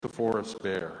before us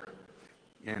bare.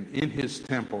 And in his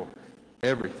temple,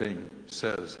 everything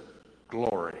says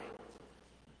glory.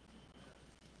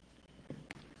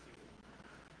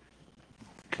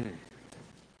 Okay.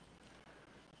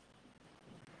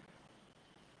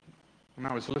 When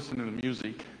I was listening to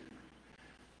music,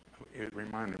 it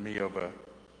reminded me of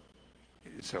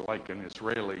it's like an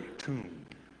Israeli tune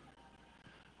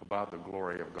about the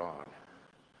glory of God.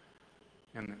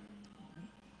 And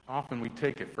often we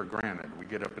take it for granted. We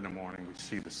get up in the morning, we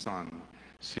see the sun,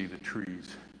 see the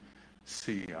trees,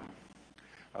 see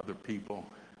other people,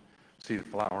 see the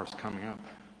flowers coming up.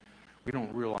 We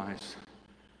don't realize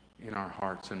in our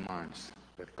hearts and minds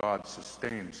that God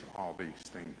sustains all these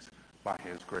things by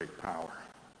his great power.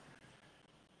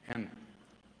 And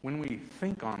when we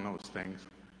think on those things,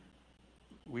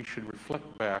 we should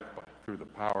reflect back through the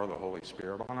power of the Holy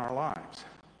Spirit on our lives.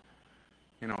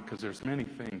 You know, because there's many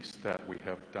things that we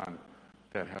have done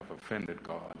that have offended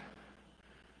God.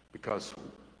 Because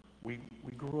we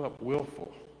grew up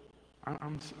willful.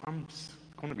 I'm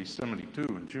going to be 72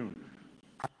 in June.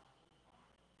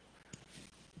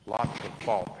 Lots of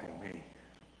fault in me.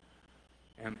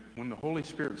 And when the Holy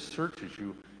Spirit searches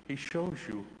you, he shows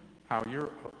you how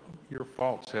your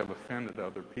faults have offended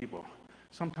other people.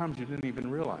 Sometimes you didn't even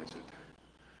realize it.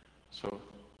 So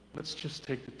let's just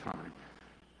take the time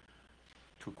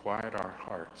to quiet our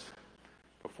hearts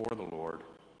before the Lord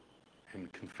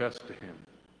and confess to him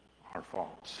our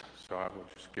faults. So I will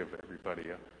just give everybody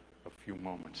a few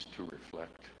moments to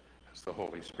reflect as the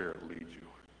Holy Spirit leads you.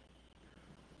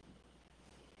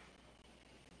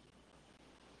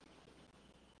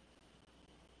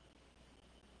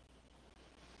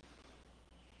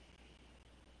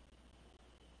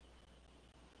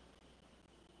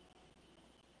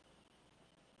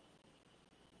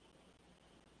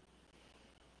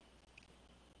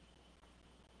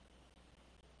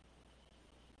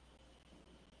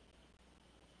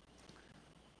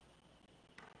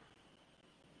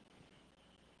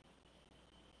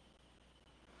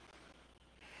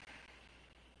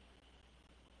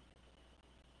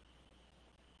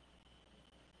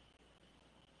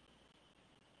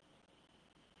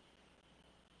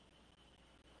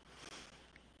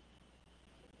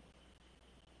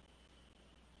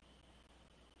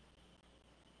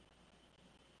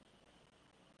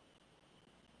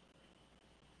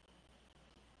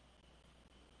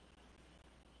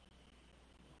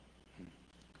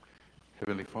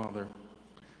 Heavenly Father,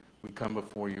 we come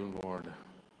before you, Lord.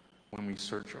 When we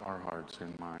search our hearts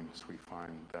and minds, we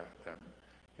find that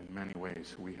in many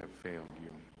ways we have failed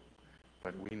you.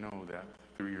 But we know that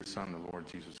through your Son, the Lord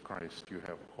Jesus Christ, you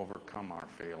have overcome our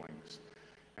failings.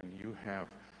 And you have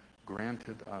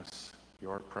granted us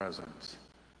your presence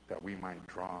that we might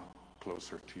draw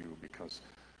closer to you because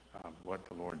of what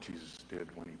the Lord Jesus did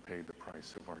when he paid the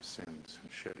price of our sins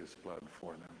and shed his blood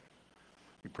for them.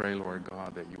 We pray, Lord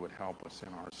God, that you would help us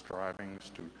in our strivings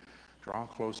to draw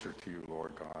closer to you,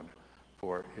 Lord God,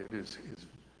 for it is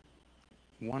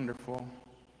wonderful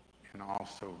and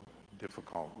also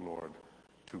difficult, Lord,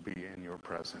 to be in your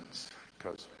presence,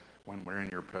 because when we're in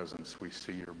your presence, we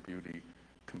see your beauty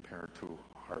compared to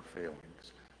our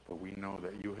failings. But we know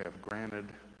that you have granted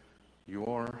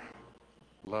your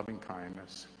loving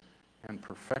kindness and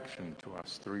perfection to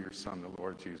us through your Son, the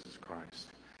Lord Jesus Christ.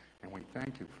 And we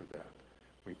thank you for that.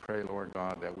 We pray, Lord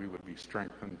God, that we would be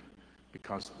strengthened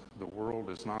because the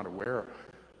world is not aware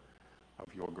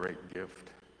of your great gift.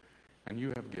 And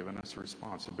you have given us a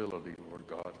responsibility, Lord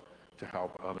God, to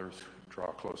help others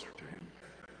draw closer to him.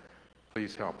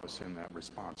 Please help us in that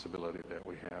responsibility that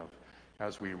we have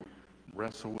as we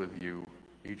wrestle with you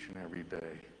each and every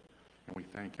day. And we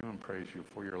thank you and praise you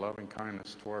for your loving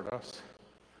kindness toward us.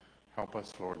 Help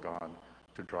us, Lord God,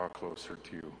 to draw closer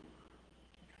to you.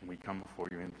 And we come before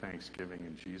you in thanksgiving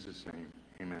in Jesus' name.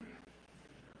 Amen.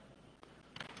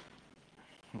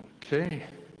 Okay.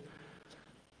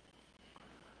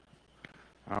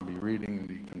 I'll be reading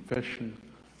the Confession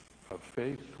of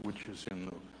Faith, which is in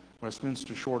the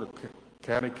Westminster Shorter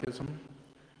Catechism.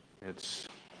 It's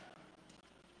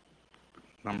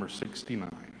number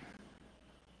 69.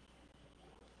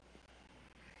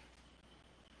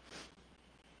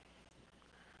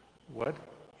 What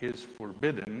is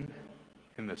forbidden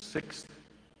in the sixth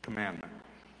commandment?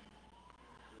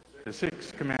 The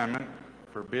sixth commandment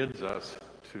forbids us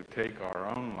to take our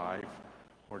own life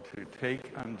or to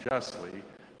take unjustly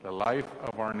the life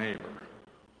of our neighbor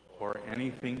or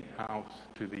anything else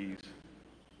to these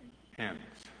ends.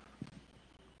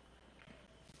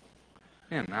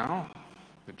 And now,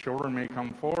 the children may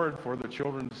come forward for the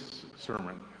children's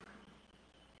sermon.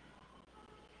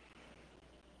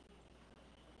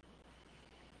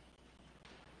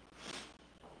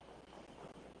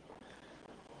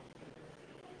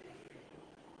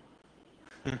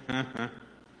 Oh,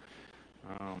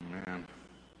 man.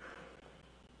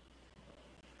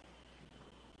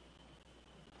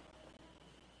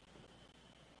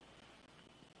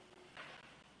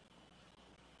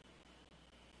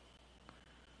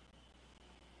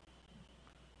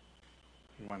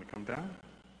 You want to come down?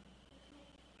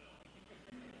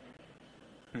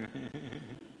 Good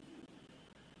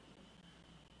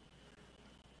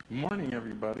morning,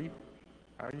 everybody.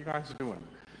 How are you guys doing?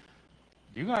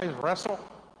 Do you guys wrestle?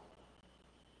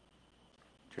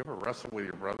 Do you ever wrestle with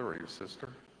your brother or your sister?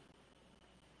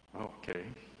 Okay.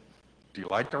 Do you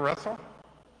like to wrestle?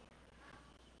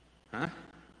 Huh?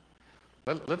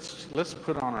 Let's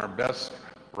put on our best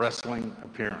wrestling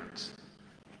appearance.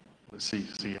 Let's see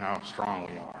how strong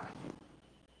we are.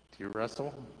 Do you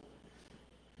wrestle?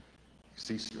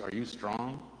 Are you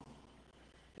strong?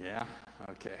 Yeah?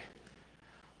 Okay.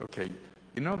 Okay.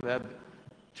 You know that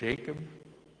Jacob,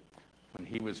 when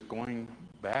he was going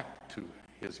back to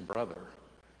his brother,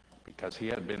 because he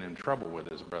had been in trouble with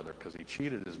his brother, because he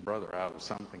cheated his brother out of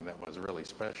something that was really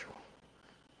special.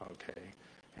 Okay.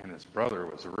 And his brother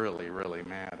was really, really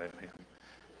mad at him.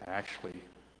 Actually,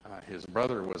 his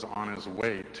brother was on his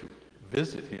way to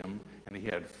visit him, and he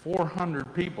had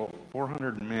 400 people,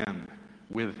 400 men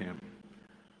with him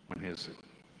when his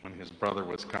brother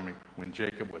was coming, when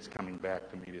Jacob was coming back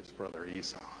to meet his brother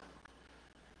Esau.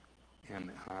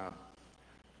 And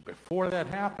before that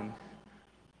happened,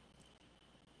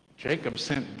 Jacob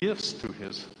sent gifts to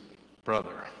his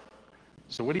brother.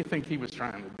 So what do you think he was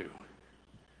trying to do?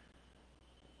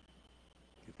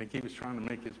 You think he was trying to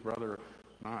make his brother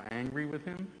not angry with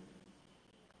him?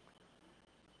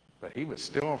 But he was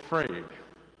still afraid.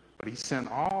 But he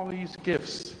sent all these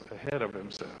gifts ahead of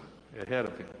him,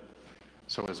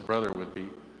 so his brother would be,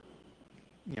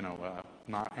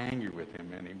 not angry with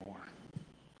him anymore.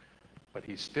 But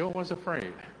he still was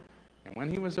afraid. And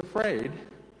when he was afraid,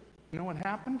 you know what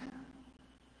happened?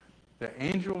 The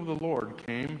angel of the Lord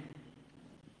came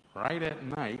right at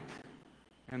night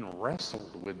and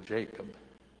wrestled with Jacob.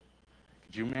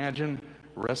 Could you imagine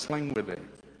wrestling with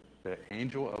the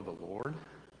angel of the Lord?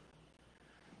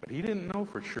 But he didn't know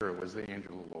for sure it was the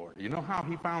angel of the Lord. You know how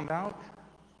he found out?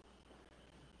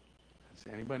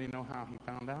 Does anybody know how he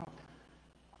found out?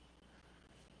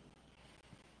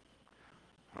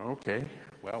 Okay,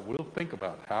 well, we'll think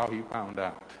about how he found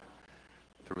out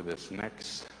through this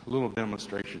next little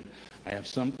demonstration. I have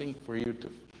something for you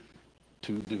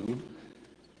to do.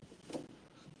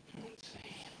 Let's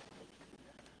see.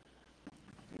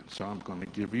 And so I'm going to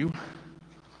give you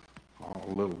a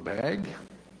little bag.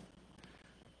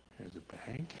 Here's a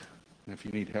bag. And if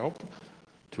you need help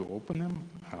to open them,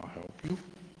 I'll help you.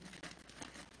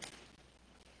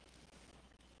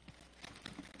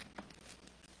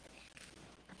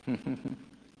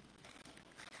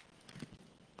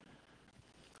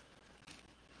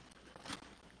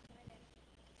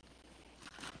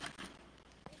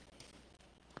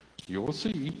 You'll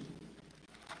see.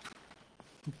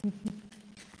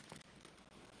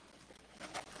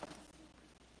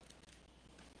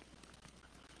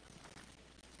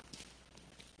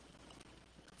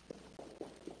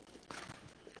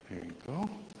 There you go.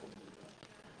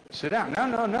 Sit down.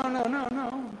 No.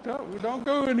 Don't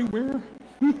go anywhere.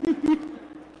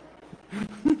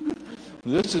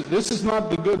 This is not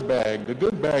the good bag. The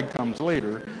good bag comes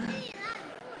later.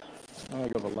 Oh, I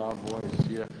got a loud voice.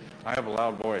 Yeah, I have a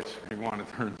loud voice. You want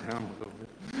to turn it down a little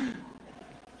bit.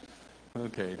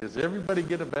 Okay, does everybody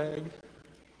get a bag?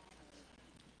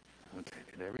 Okay,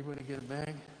 did everybody get a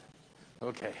bag?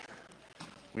 Okay,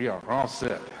 we are all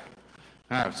set.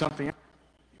 I have something.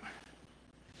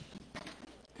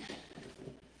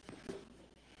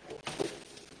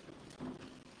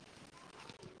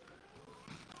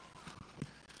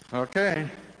 Okay,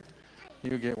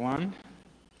 you get one.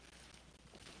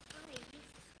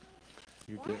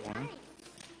 You get one.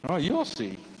 Oh, you'll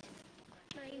see.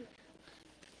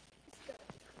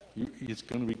 It's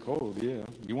going to be cold, yeah.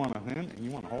 You want a hand?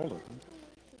 You want to hold it?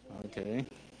 Okay.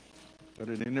 Put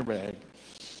it in your bag.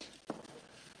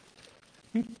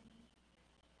 You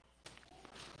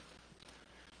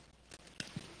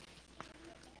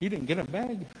didn't get a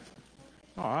bag?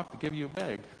 Oh, I'll have to give you a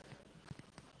bag.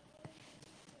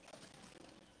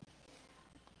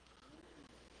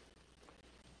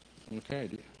 Okay.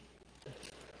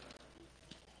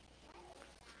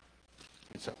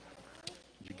 So,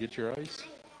 did you get your ice?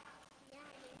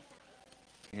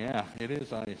 Yeah, it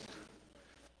is ice.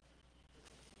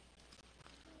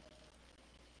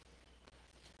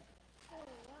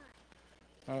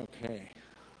 Okay.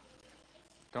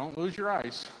 Don't lose your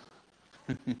ice.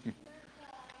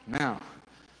 Now,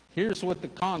 here's what the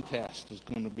contest is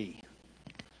going to be.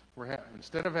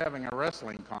 Instead of having a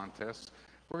wrestling contest,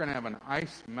 we're going to have an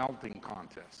ice melting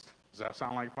contest. Does that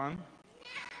sound like fun?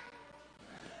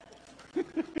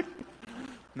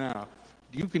 Now,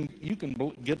 you can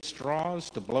get straws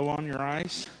to blow on your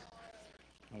ice.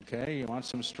 Okay, you want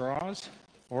some straws?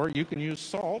 Or you can use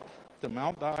salt to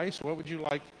melt the ice. What would you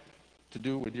like to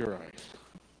do with your ice?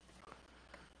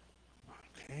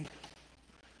 Okay.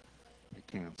 You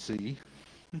can't see.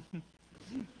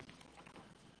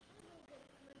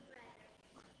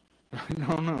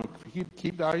 No.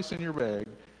 Keep the ice in your bag.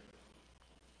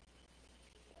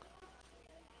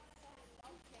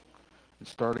 It's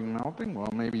starting melting?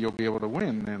 Well, maybe you'll be able to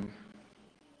win then.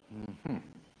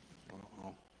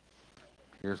 Uh-oh.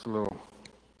 Here's a little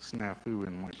snafu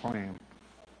in my plan.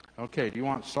 Okay, do you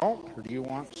want salt or do you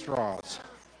want straws?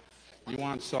 You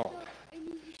want salt.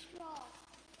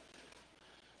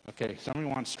 Okay, somebody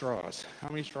wants straws. How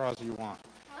many straws do you want?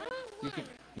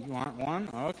 You want one?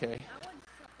 Okay.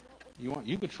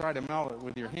 You could try to melt it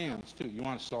with your hands too. You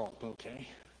want salt, okay.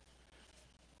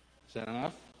 Is that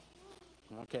enough?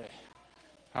 Okay.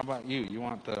 How about you? You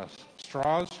want the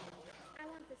straws? I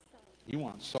want the salt. You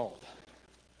want salt.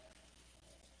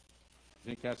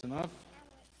 Think that's enough?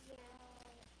 Yeah.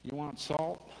 You want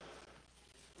salt?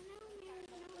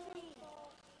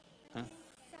 Huh?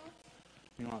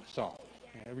 You want salt?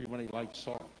 Everybody likes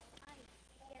salt.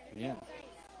 Yeah.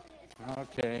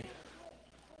 Okay.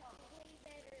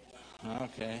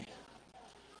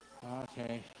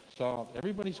 Salt.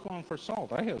 Everybody's going for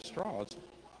salt. I have straws.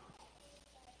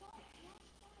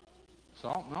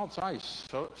 Salt melts ice.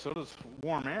 So does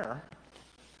warm air.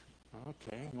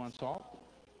 Okay. You want salt?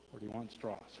 Or do you want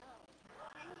straws?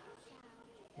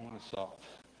 You want salt.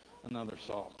 Another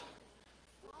salt.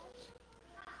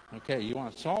 Okay. You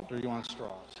want salt or you want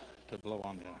straws to blow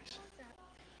on the ice?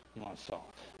 You want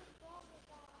salt.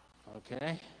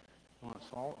 Okay. You want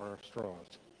salt or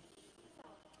straws?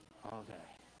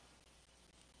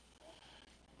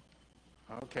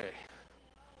 Okay.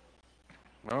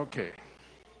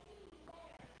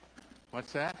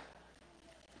 What's that?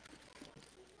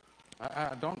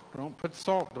 Don't put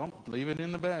salt. Don't leave it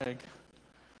in the bag.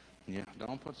 Yeah,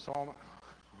 don't put salt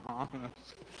on it.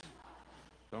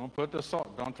 Don't put the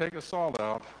salt. Don't take the salt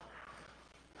out.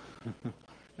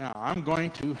 Now I'm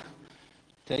going to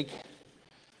take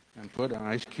and put an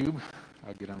ice cube.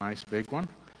 I'll get a nice big one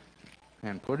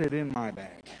and put it in my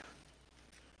bag.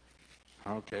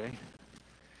 Okay.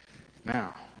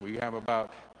 Now we have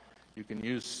you can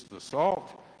use the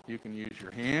salt. You can use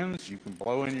your hands. You can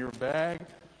blow in your bag.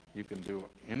 You can do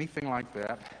anything like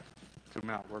that to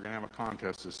melt. We're going to have a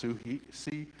contest to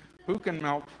see who can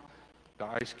melt the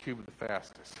ice cube the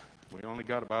fastest. We only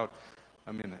got about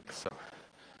a minute, so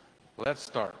let's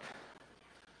start.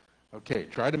 Okay,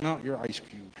 try to melt your ice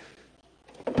cube.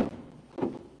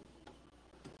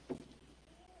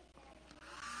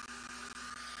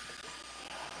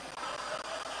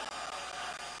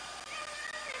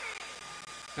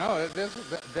 No,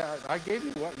 I gave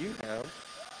you what you have.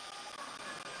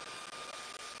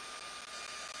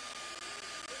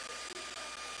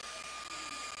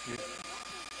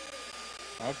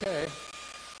 Okay.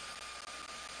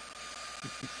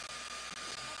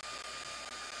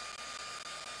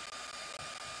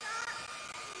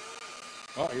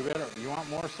 Oh, you want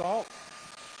more salt?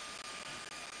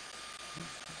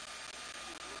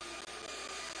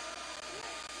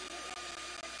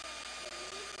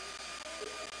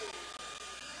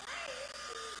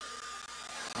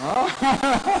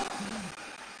 Oh.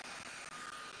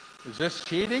 Is this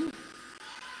cheating?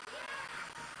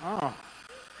 Oh.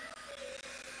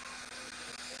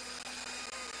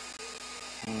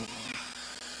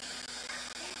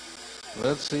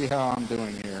 Let's see how I'm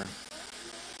doing here.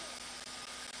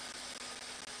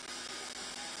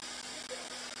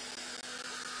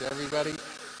 Everybody,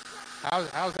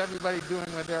 how's everybody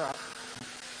doing with their?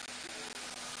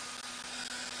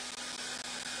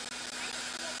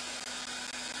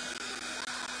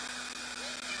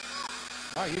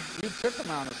 Oh, you took the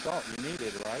amount of salt you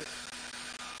needed, right?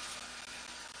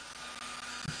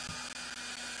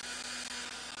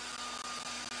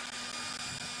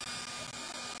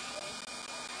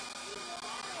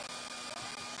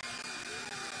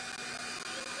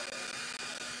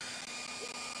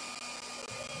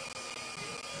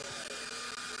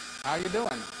 How you doing?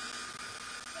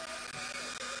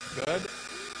 Good.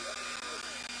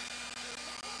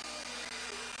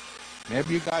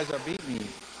 Maybe you guys are beating me.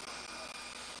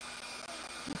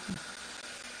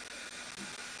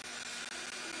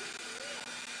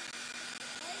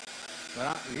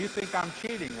 But you think I'm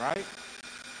cheating, right?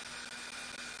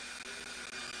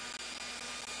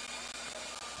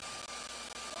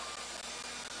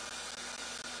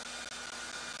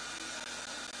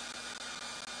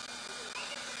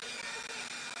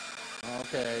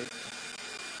 Okay.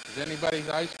 Is anybody's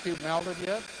ice cube melted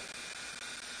yet?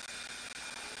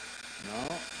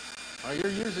 No. Oh,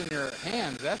 you're using your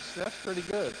hands. That's pretty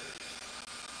good.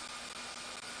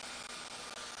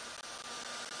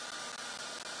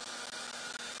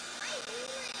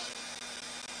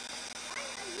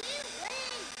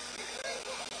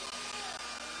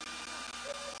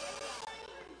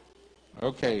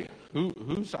 Okay,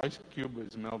 whose ice cube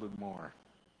is melted more?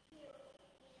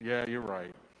 Yeah, you're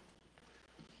right.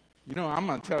 You know, I'm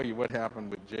going to tell you what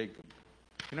happened with Jacob.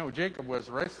 You know, Jacob was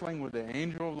wrestling with the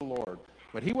angel of the Lord,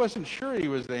 but he wasn't sure he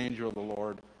was the angel of the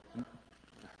Lord.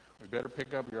 We better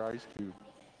pick up your ice cube.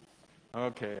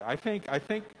 Okay, I think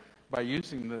by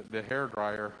using the hair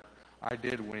dryer, I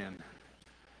did win.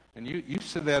 And you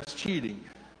said that's cheating.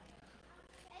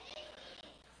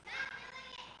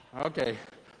 Okay,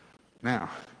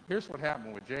 now, here's what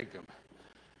happened with Jacob.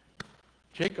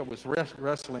 Jacob was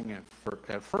wrestling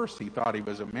at first he thought he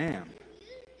was a man.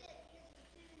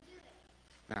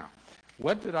 Now,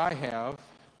 what did I have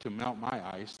to melt my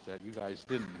ice that you guys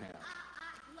didn't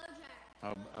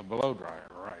have? A blow dryer,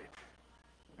 right.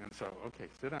 And so, okay,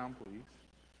 sit down, please.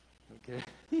 Okay.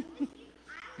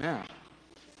 Now,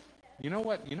 you know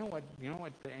what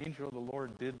the angel of the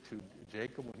Lord did to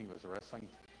Jacob when he was wrestling?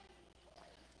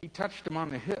 He touched him on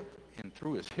the hip and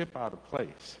threw his hip out of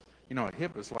place. You know, a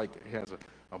hip is like it has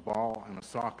a ball and a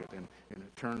socket, and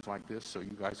it turns like this so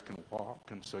you guys can walk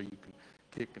and so you can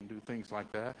kick and do things like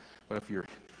that. But if your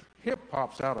hip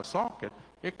pops out of socket,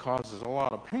 it causes a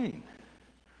lot of pain.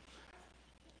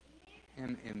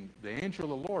 And the angel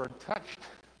of the Lord touched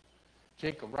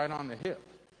Jacob right on the hip,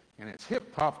 and his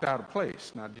hip popped out of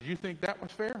place. Now, did you think that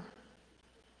was fair?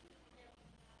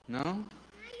 No?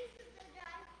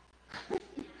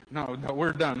 No,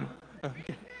 we're done.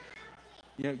 Okay.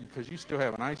 Yeah, because you still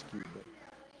have an ice cube.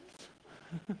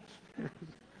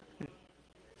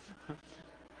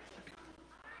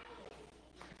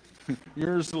 But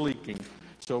yours is leaking.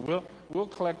 So we'll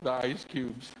collect the ice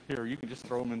cubes. Here, you can just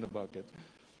throw them in the bucket.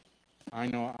 I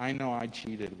know I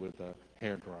cheated with a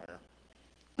hair dryer.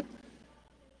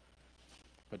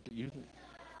 But you...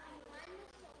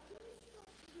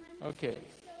 Okay.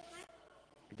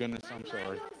 Goodness, I'm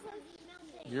sorry.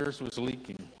 Yours was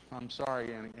leaking. I'm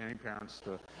sorry, any parents,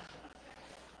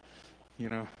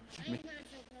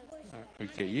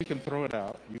 okay, you can throw it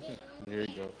out. There you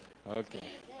go. Okay.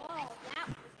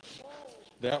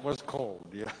 That was cold,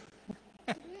 yeah.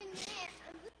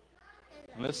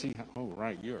 Let's see. Oh,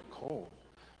 right, you're cold.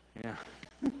 Yeah.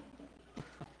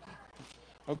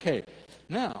 Okay,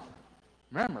 now,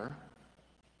 remember,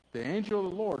 the angel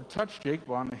of the Lord touched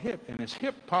Jacob on the hip, and his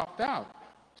hip popped out,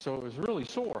 so it was really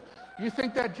sore. You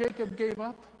think that Jacob gave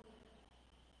up?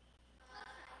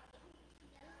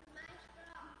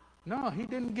 No, he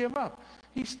didn't give up.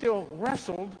 He still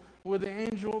wrestled with the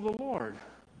angel of the Lord.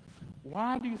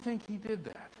 Why do you think he did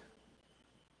that?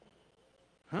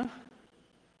 Huh?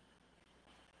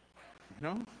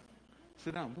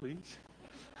 Sit down, please.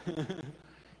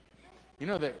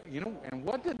 And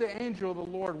what did the angel of the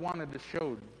Lord wanted to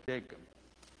show Jacob?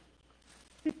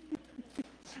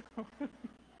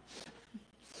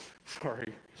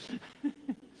 Sorry.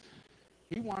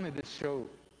 He wanted to show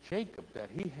Jacob that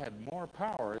he had more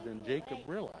power than Jacob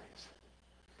realized.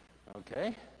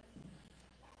 Okay?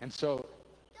 And so,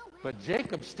 but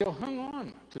Jacob still hung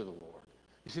on to the Lord.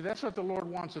 You see, that's what the Lord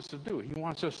wants us to do. He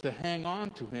wants us to hang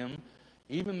on to him,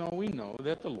 even though we know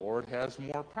that the Lord has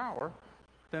more power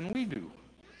than we do.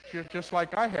 Just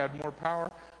like I had more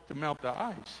power to melt the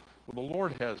ice. Well, the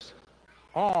Lord has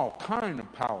all kind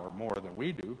of power more than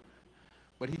we do.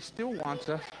 But he still wants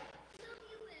us,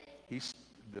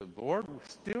 the Lord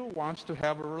still wants to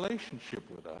have a relationship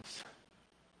with us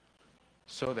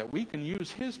so that we can use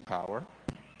his power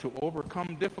to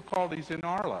overcome difficulties in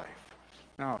our life.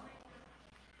 Now,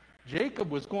 Jacob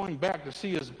was going back to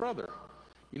see his brother.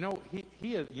 You know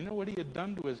what he had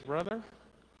done to his brother?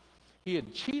 He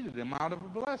had cheated him out of a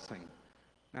blessing.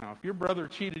 Now, if your brother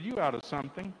cheated you out of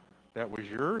something that was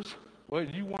yours, what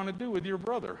did you want to do with your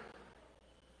brother?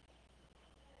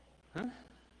 Huh?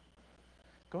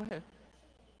 Go ahead.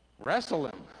 Wrestle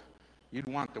him. You'd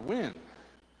want to win.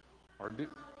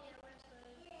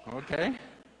 Okay.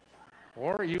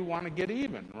 Or you want to get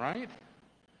even, right?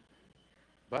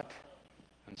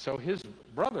 And so his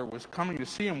brother was coming to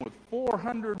see him with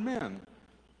 400 men.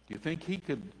 Do you think he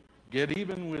could get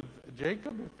even with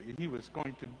Jacob if he was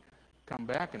going to come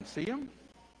back and see him?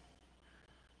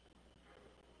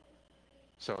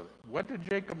 So what did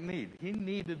Jacob need? He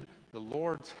needed the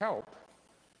Lord's help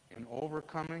in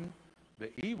overcoming the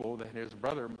evil that his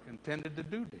brother intended to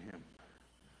do to him.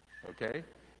 Okay?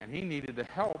 And he needed the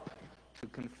help to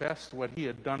confess what he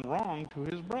had done wrong to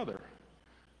his brother.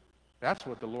 That's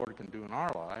what the Lord can do in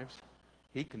our lives.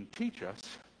 He can teach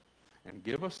us and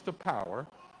give us the power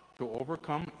to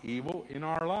overcome evil in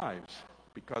our lives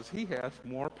because he has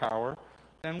more power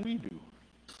than we do.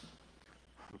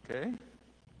 Okay?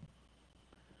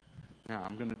 Now,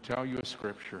 I'm going to tell you a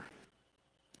scripture.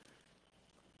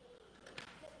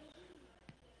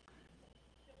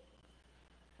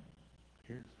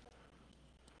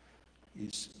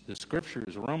 The scripture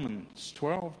is Romans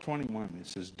 12:21. It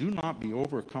says, "Do not be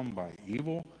overcome by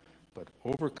evil, but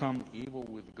overcome evil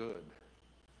with good."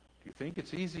 Do you think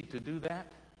it's easy to do that?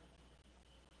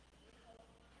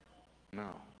 No.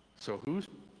 So whose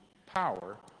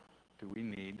power do we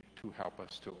need to help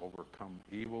us to overcome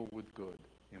evil with good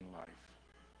in life?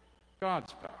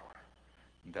 God's power.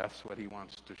 And that's what he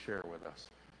wants to share with us,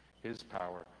 his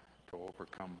power to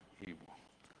overcome evil.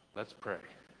 Let's pray.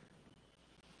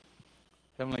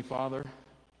 Heavenly Father,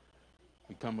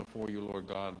 we come before you, Lord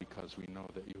God, because we know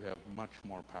that you have much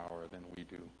more power than we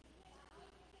do.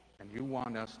 And you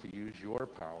want us to use your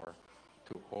power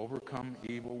to overcome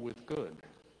evil with good.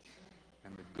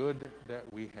 And the good that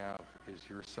we have is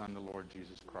your Son, the Lord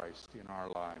Jesus Christ, in our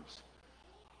lives,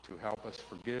 to help us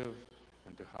forgive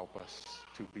and to help us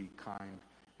to be kind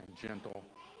and gentle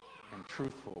and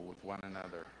truthful with one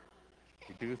another.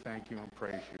 We do thank you and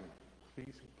praise you.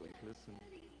 Please listen.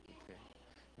 Okay.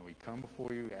 And we come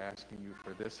before you asking you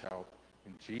for this help.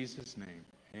 In Jesus' name,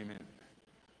 amen.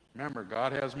 Remember,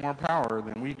 God has more power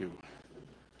than we do.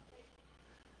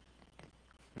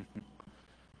 And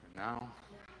now,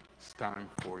 it's time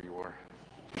for your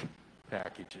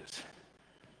packages.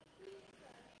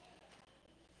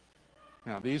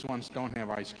 Now, these ones don't have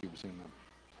ice cubes in them,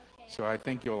 so I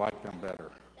think you'll like them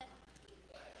better.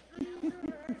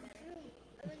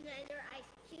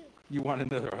 You want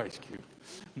another ice cube?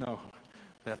 No,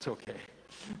 that's okay.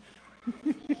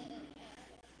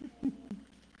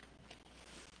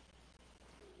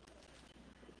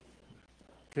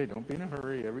 Okay, don't be in a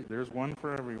hurry. There's one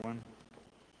for everyone.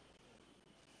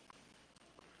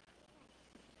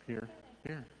 Here.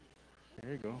 There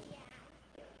you go.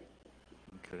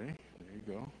 Okay, there you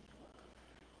go.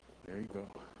 There you go.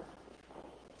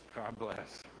 God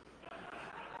bless.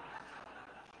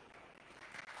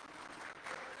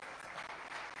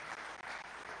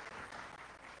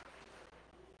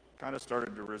 Kind of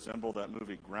started to resemble that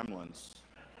movie Gremlins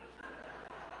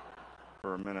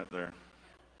for a minute there.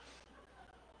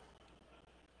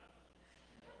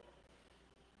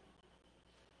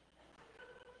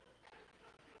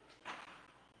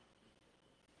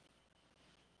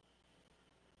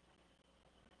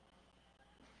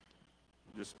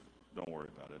 Just don't worry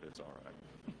about it. It's all right.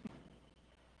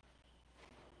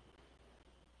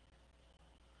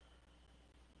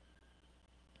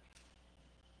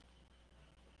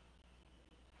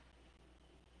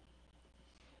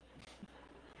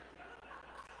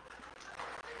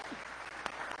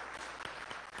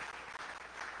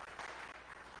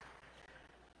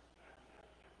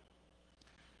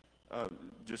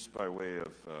 Just by way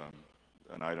of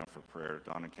an item for prayer,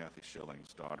 Don and Kathy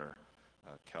Schilling's daughter,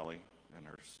 Kelly, and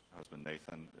her husband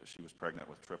Nathan, she was pregnant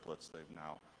with triplets.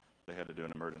 They had to do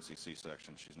an emergency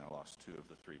C-section. She's now lost 2 of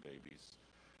the 3 babies,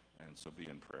 and so be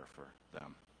in prayer for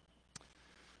them.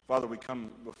 Father, we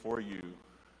come before you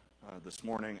this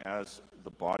morning as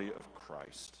the body of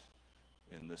Christ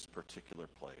in this particular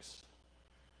place,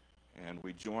 and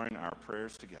we join our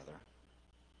prayers together,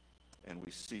 and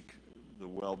we seek the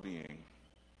well-being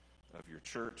of your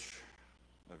church,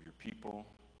 of your people,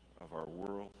 of our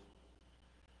world.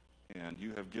 And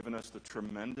you have given us the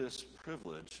tremendous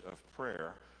privilege of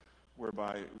prayer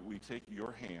whereby we take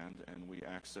your hand and we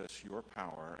access your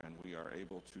power and we are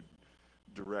able to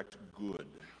direct good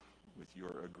with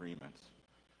your agreement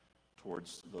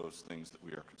towards those things that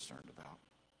we are concerned about.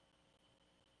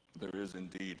 There is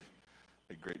indeed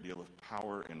a great deal of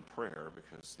power in prayer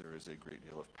because there is a great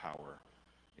deal of power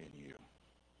in you.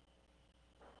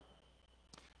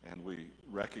 And we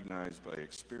recognize by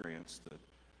experience that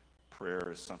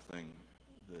prayer is something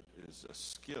that is a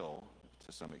skill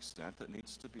to some extent that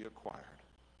needs to be acquired.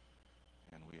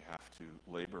 And we have to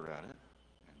labor at it,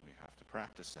 and we have to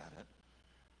practice at it,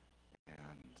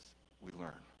 and we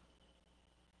learn.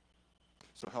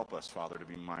 So help us, Father, to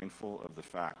be mindful of the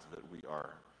fact that we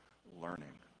are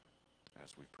learning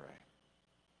as we pray,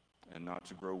 and not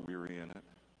to grow weary in it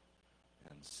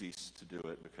and cease to do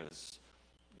it because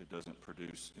it doesn't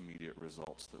produce immediate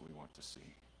results that we want to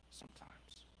see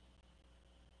sometimes.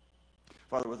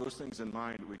 Father, with those things in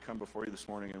mind, we come before you this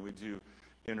morning and we do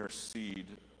intercede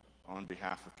on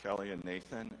behalf of Kelly and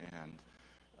Nathan and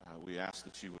We ask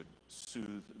that you would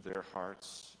soothe their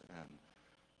hearts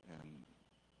and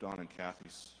Don and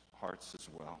Kathy's hearts as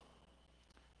well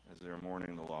as they're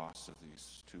mourning the loss of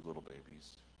these two little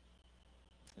babies.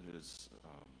 It is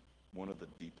one of the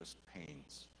deepest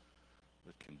pains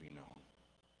that can be known.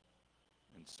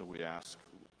 And so we ask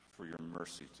for your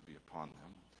mercy to be upon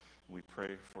them. We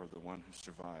pray for the one who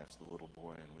survives, the little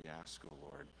boy, and we ask, O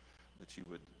Lord, that you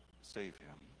would save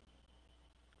him,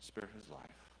 spare his life,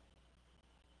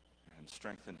 and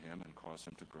strengthen him and cause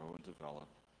him to grow and develop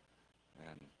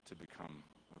and to become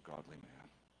a godly man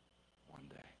one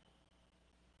day.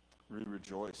 We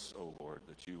rejoice, O Lord,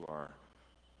 that you are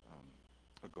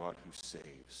a God who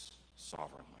saves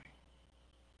sovereignly,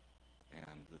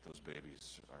 and that those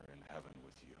babies are in heaven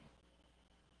with you,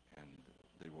 and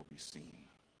they will be seen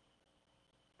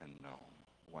and known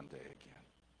one day again.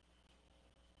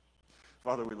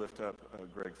 Father, we lift up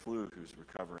Greg Fluke, who's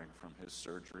recovering from his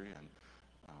surgery, and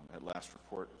at last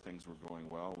report, things were going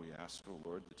well. We ask, O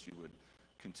Lord, that you would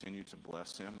continue to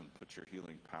bless him and put your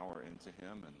healing power into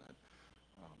him, and that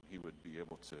he would be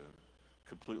able to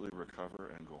completely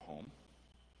recover and go home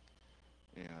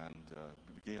and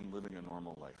begin living a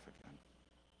normal life again.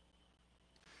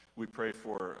 We pray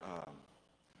for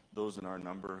those in our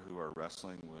number who are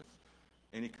wrestling with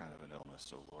any kind of an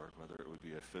illness, O Lord, whether it would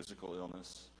be a physical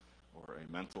illness or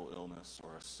a mental illness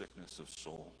or a sickness of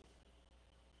soul.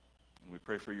 And we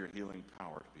pray for your healing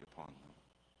power to be upon them.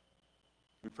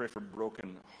 We pray for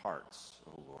broken hearts,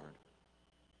 O Lord,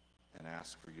 and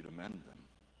ask for you to mend them.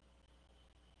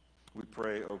 We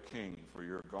pray, O King, for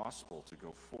your gospel to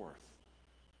go forth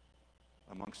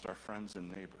amongst our friends and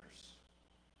neighbors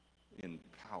in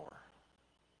power,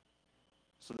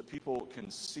 so that people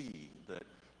can see that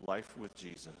life with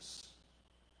Jesus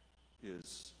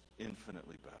is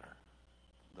infinitely better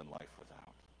than life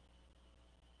without.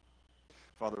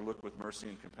 Father, look with mercy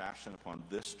and compassion upon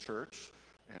this church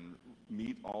and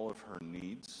meet all of her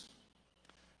needs.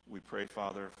 We pray,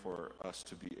 Father, for us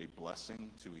to be a blessing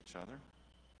to each other,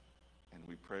 and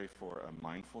we pray for a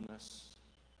mindfulness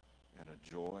and a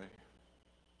joy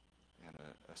and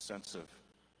a sense of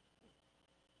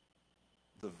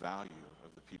the value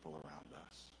of the people around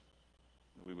us,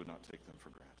 that we would not take them for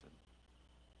granted.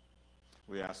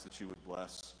 We ask that you would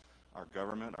bless our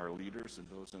government, our leaders, and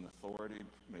those in authority.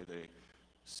 May they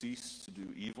cease to do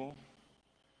evil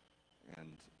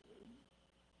and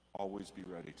always be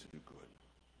ready to do good.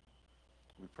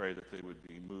 We pray that they would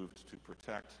be moved to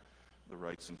protect the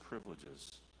rights and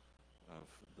privileges of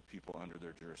the people under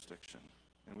their jurisdiction.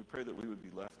 And we pray that we would be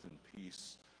left in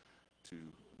peace to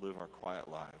live our quiet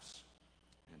lives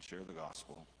and share the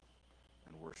gospel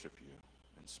and worship you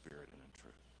in spirit and in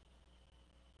truth.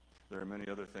 There are many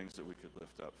other things that we could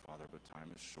lift up, Father, but time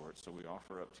is short. So we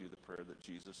offer up to you the prayer that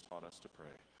Jesus taught us to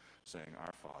pray, saying,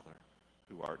 Our Father,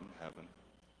 who art in heaven,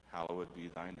 hallowed be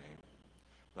thy name.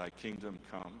 Thy kingdom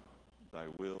come, thy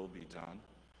will be done,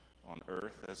 on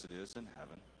earth as it is in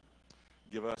heaven.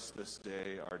 Give us this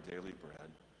day our daily bread,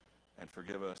 and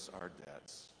forgive us our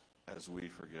debts, as we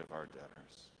forgive our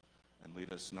debtors. And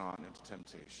lead us not into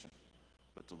temptation,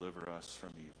 but deliver us from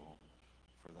evil.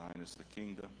 For thine is the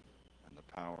kingdom, and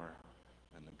the power,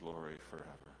 and the glory forever.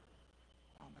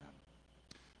 Amen.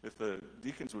 If the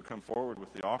deacons would come forward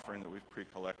with the offering that we've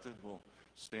pre-collected, we'll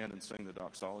stand and sing the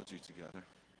doxology together.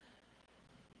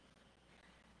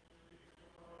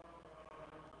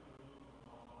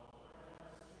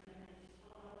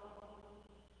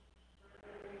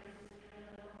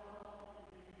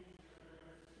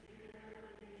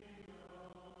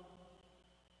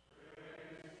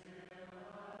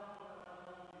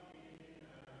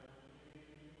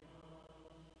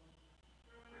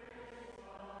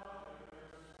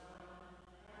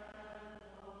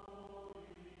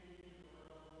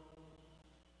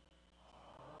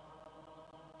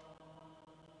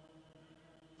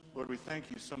 Lord, we thank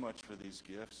you so much for these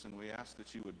gifts, and we ask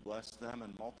that you would bless them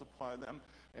and multiply them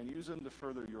and use them to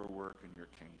further your work in your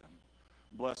kingdom.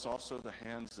 Bless also the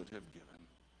hands that have given,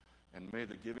 and may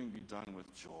the giving be done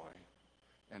with joy,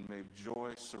 and may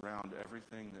joy surround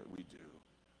everything that we do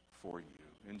for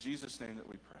you. In Jesus' name that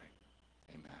we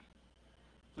pray. Amen.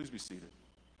 Please be seated.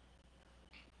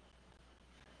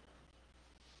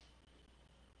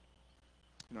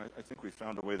 You know, I think we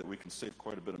found a way that we can save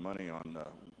quite a bit of money on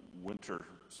winter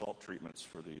salt treatments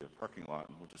for the parking lot,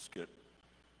 and we'll just get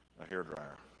a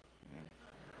hairdryer. Yeah.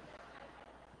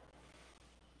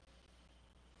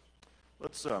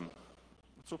 Let's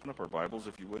open up our Bibles,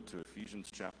 if you would, to Ephesians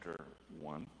chapter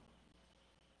 1.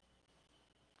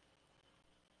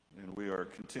 And we are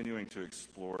continuing to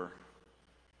explore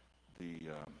the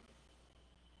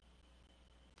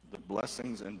the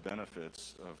blessings and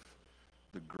benefits of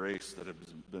the grace that has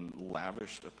been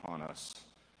lavished upon us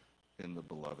in the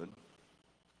beloved.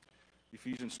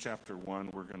 Ephesians chapter 1,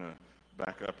 we're going to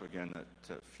back up again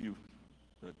the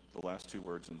last two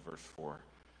words in verse 4,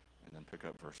 and then pick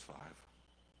up verse 5.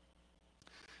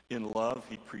 In love,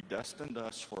 he predestined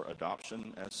us for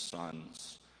adoption as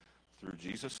sons through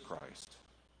Jesus Christ,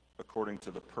 according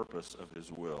to the purpose of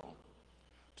his will,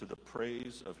 to the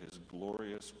praise of his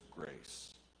glorious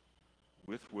grace,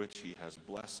 with which he has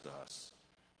blessed us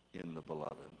in the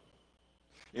beloved.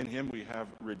 In him we have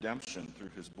redemption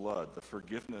through his blood, the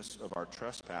forgiveness of our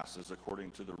trespasses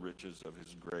according to the riches of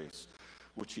his grace,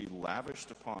 which he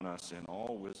lavished upon us in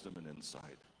all wisdom and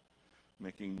insight,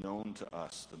 making known to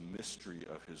us the mystery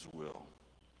of his will,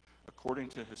 according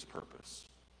to his purpose,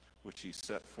 which he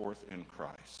set forth in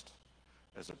Christ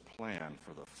as a plan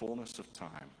for the fullness of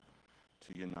time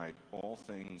to unite all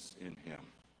things in him,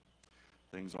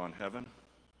 things on heaven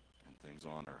and things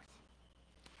on earth.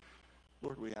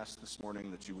 Lord, we ask this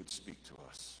morning that you would speak to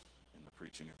us in the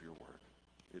preaching of your word.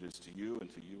 It is to you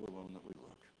and to you alone that we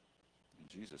look. In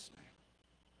Jesus'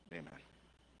 name, amen.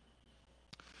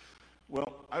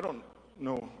 Well, I don't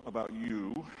know about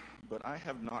you, but I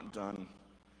have not done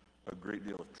a great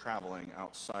deal of traveling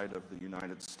outside of the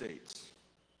United States.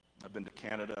 I've been to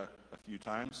Canada a few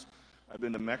times. I've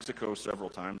been to Mexico several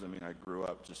times. I mean, I grew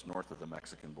up just north of the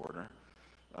Mexican border.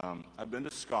 I've been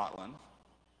to Scotland.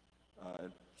 I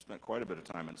spent quite a bit of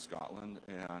time in Scotland,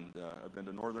 and I've been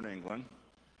to northern England,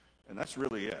 and that's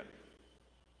really it.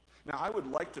 Now, I would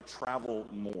like to travel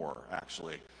more,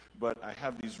 actually, but I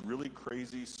have these really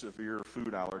crazy, severe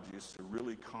food allergies to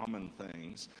really common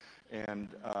things, and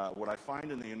what I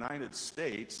find in the United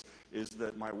States is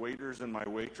that my waiters and my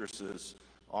waitresses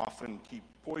often keep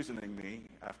poisoning me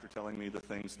after telling me the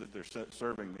things that they're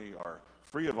serving me are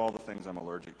free of all the things I'm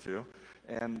allergic to.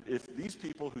 And if these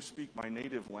people who speak my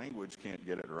native language can't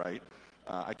get it right,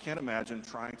 I can't imagine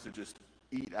trying to just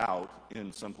eat out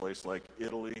in some place like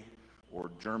Italy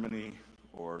or Germany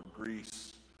or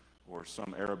Greece or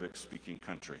some Arabic-speaking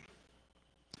country,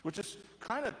 which is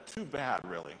kind of too bad,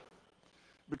 really,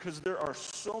 because there are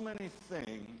so many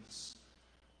things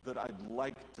that I'd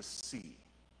like to see.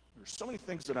 There's so many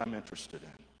things that I'm interested in.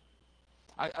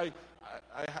 I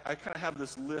kind of have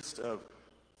this list of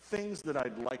things that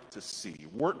I'd like to see.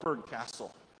 Wartburg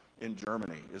Castle in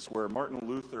Germany is where Martin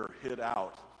Luther hid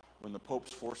out when the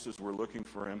Pope's forces were looking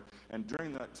for him. And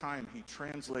during that time, he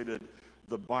translated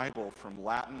the Bible from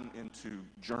Latin into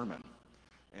German.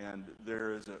 And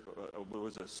there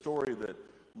was a story that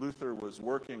Luther was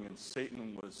working and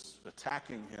Satan was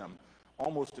attacking him,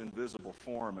 almost invisible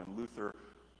form, and Luther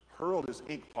hurled his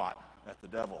ink pot at the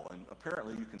devil. And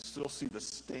apparently you can still see the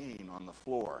stain on the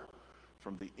floor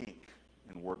from the ink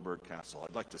in Wartburg Castle.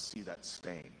 I'd like to see that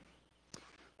stain.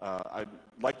 I'd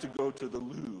like to go to the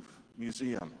Louvre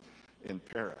Museum in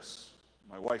Paris.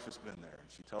 My wife has been there, and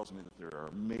she tells me that there are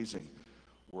amazing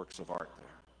works of art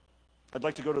there. I'd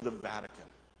like to go to the Vatican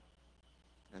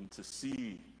and to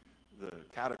see the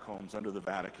catacombs under the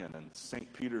Vatican and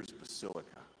St. Peter's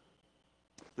Basilica.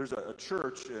 There's a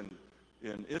church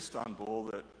in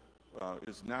Istanbul that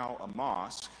is now a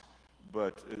mosque,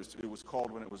 but it was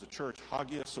called, when it was a church,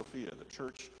 Hagia Sophia, the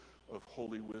Church of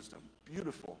Holy Wisdom.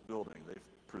 Beautiful building. They've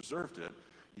preserved it,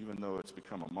 even though it's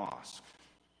become a mosque.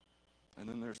 And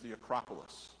then there's the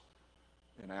Acropolis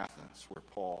in Athens, where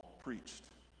Paul preached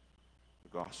the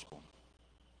gospel.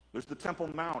 There's the Temple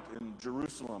Mount in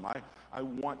Jerusalem. I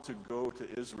want to go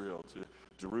to Israel, to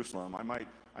Jerusalem. I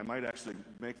might actually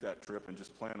make that trip and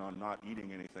just plan on not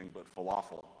eating anything but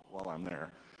falafel while I'm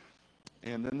there.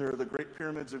 And then there are the Great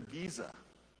Pyramids of Giza.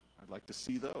 I'd like to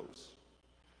see those.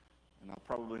 And I'll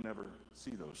probably never see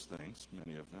those things,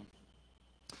 many of them.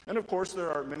 And of course,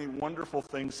 there are many wonderful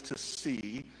things to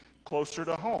see closer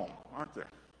to home, aren't there?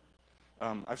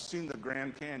 I've seen the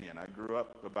Grand Canyon. I grew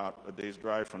up about a day's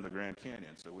drive from the Grand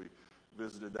Canyon, so we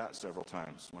visited that several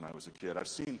times when I was a kid. I've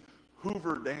seen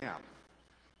Hoover Dam,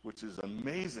 which is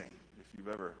amazing if you've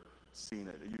ever seen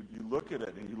it. You look at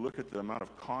it and you look at the amount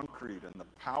of concrete and the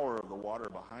power of the water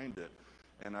behind it.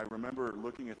 And I remember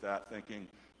looking at that thinking,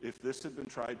 if this had been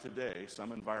tried today,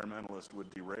 some environmentalist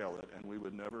would derail it and we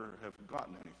would never have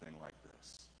gotten anything like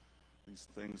this. These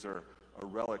things are a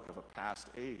relic of a past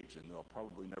age and they'll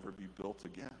probably never be built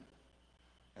again.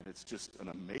 And it's just an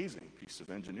amazing piece of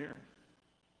engineering.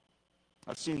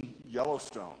 I've seen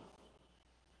Yellowstone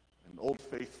and Old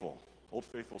Faithful. Old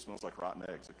Faithful smells like rotten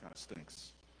eggs. It kind of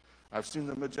stinks. I've seen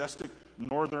the majestic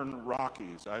northern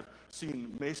Rockies. I've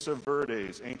seen Mesa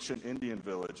Verde's ancient Indian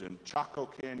village and Chaco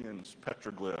Canyon's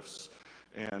petroglyphs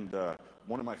And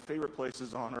one of my favorite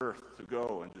places on earth to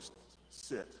go and just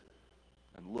sit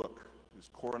and look is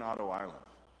Coronado Island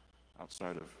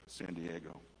outside of San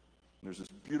Diego. And there's this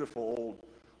beautiful old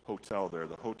hotel there,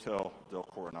 the Hotel del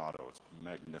Coronado. It's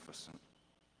magnificent.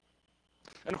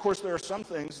 And of course, there are some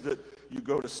things that you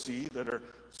go to see that are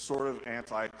sort of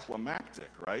anticlimactic,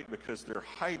 right? Because they're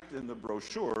hyped in the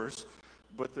brochures,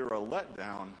 but they're a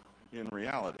letdown in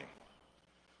reality.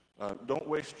 Don't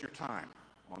waste your time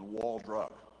on Wall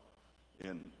Drug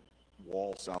in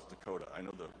Wall, South Dakota. I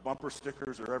know the bumper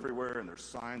stickers are everywhere, and there's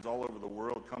signs all over the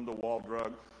world, come to Wall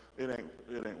Drug. It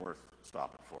ain't worth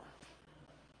stopping for.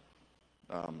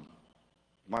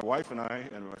 My wife and I,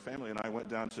 and my family and I, went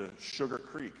down to Sugar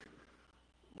Creek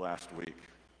last week.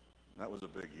 That was a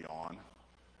big yawn.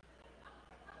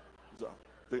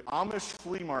 The Amish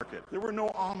flea market. There were no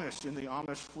Amish in the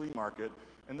Amish flea market,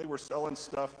 and they were selling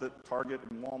stuff that Target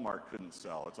and Walmart couldn't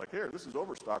sell. It's like, here, this is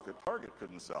overstock that Target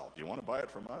couldn't sell. Do you want to buy it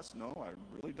from us? No, I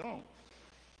really don't.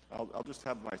 I'll just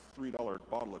have my $3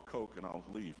 bottle of Coke, and I'll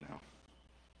leave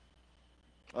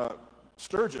now.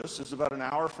 Sturgis is about an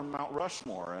hour from Mount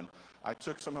Rushmore, and I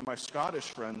took some of my Scottish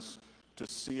friends to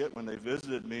see it when they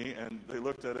visited me, and they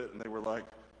looked at it and they were like,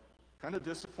 kind of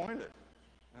disappointed.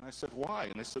 And I said, why?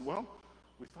 And they said, well,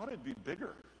 we thought it'd be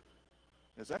bigger.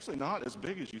 It's actually not as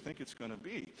big as you think it's going to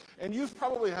be. And you've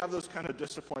probably had those kind of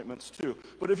disappointments too.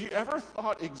 But have you ever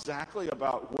thought exactly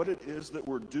about what it is that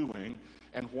we're doing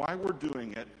and why we're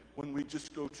doing it when we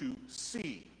just go to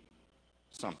see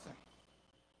something?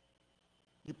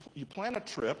 You plan a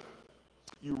trip,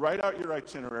 you write out your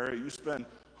itinerary, you spend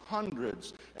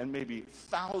hundreds and maybe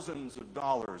thousands of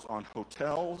dollars on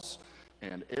hotels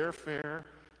and airfare,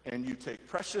 and you take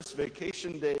precious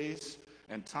vacation days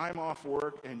and time off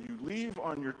work, and you leave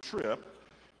on your trip,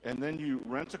 and then you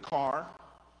rent a car,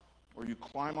 or you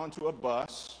climb onto a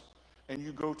bus, and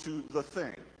you go to the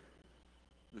thing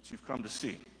that you've come to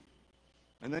see.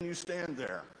 And then you stand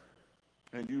there,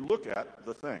 and you look at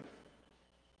the thing.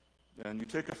 And you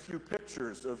take a few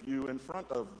pictures of you in front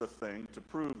of the thing to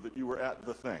prove that you were at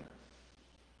the thing,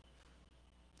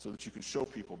 so that you can show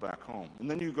people back home. And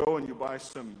then you go and you buy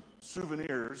some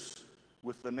souvenirs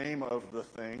with the name of the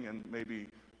thing and maybe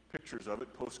pictures of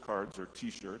it, postcards or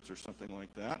T-shirts or something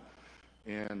like that.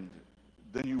 And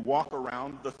then you walk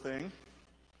around the thing,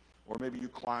 or maybe you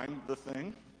climb the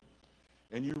thing,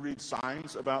 and you read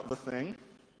signs about the thing.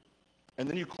 And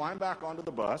then you climb back onto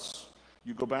the bus,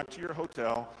 you go back to your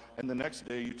hotel, and the next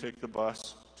day you take the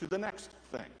bus to the next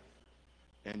thing.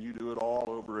 And you do it all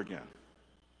over again.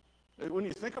 When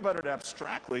you think about it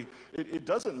abstractly, it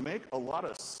doesn't make a lot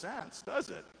of sense, does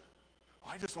it? Oh,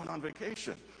 I just went on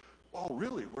vacation. Oh,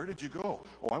 really? Where did you go?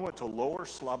 Oh, I went to Lower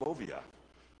Slabovia.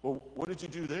 Well, what did you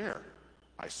do there?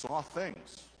 I saw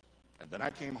things, and then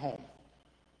I came home.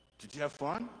 Did you have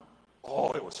fun?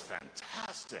 Oh, it was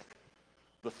fantastic.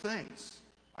 The things,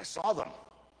 I saw them.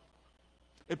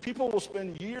 And people will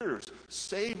spend years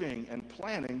saving and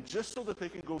planning just so that they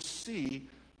can go see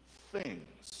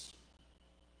things.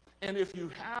 And if you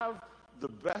have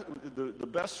the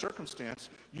best circumstance,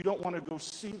 you don't want to go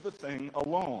see the thing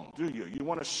alone, do you? You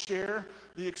want to share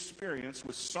the experience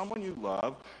with someone you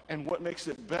love, and what makes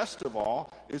it best of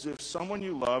all is if someone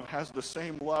you love has the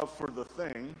same love for the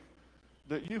thing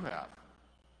that you have.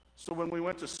 So when we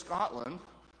went to Scotland,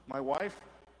 my wife,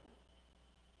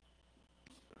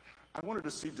 I wanted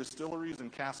to see distilleries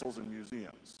and castles and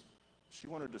museums. She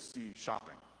wanted to see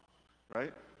shopping,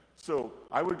 right? So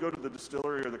I would go to the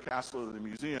distillery or the castle or the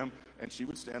museum, and she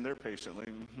would stand there patiently.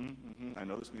 I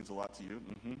know this means a lot to you.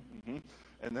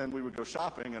 And then we would go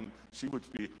shopping, and she would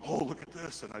be, oh, look at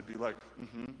this. And I'd be like,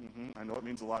 I know it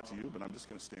means a lot to you, but I'm just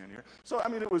going to stand here. So, I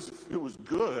mean, it was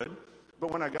good.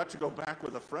 But when I got to go back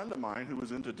with a friend of mine who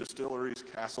was into distilleries,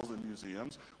 castles, and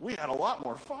museums, we had a lot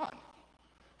more fun.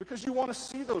 Because you want to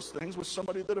see those things with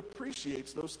somebody that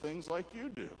appreciates those things like you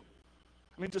do.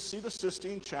 I mean, to see the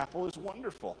Sistine Chapel is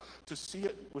wonderful. To see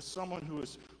it with someone who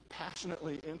is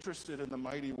passionately interested in the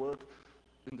mighty work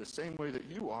in the same way that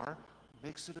you are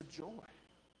makes it a joy.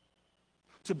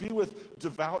 To be with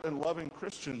devout and loving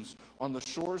Christians on the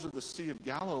shores of the Sea of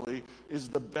Galilee is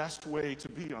the best way to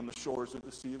be on the shores of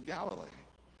the Sea of Galilee.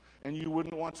 And you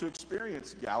wouldn't want to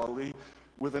experience Galilee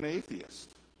with an atheist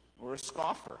or a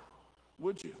scoffer,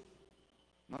 would you?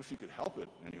 Not if you could help it,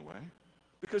 anyway.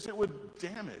 Because it would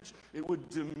damage, it would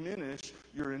diminish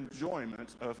your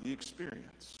enjoyment of the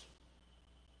experience.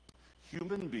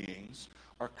 Human beings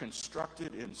are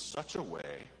constructed in such a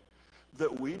way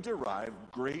that we derive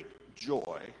great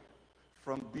joy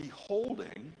from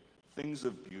beholding things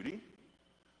of beauty,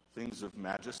 things of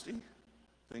majesty,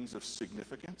 things of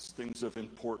significance, things of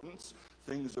importance,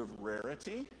 things of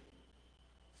rarity,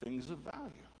 things of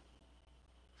value.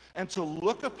 And to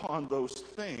look upon those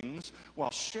things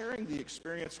while sharing the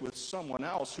experience with someone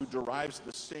else who derives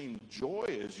the same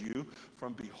joy as you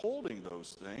from beholding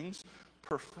those things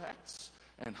perfects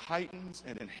and heightens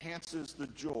and enhances the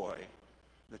joy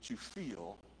that you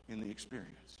feel in the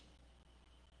experience.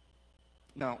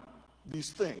 Now,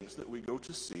 these things that we go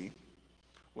to see,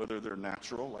 whether they're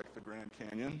natural like the Grand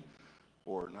Canyon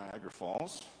or Niagara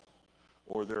Falls,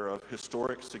 or they're of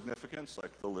historic significance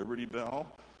like the Liberty Bell,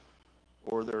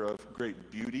 or they're of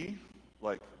great beauty,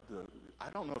 like I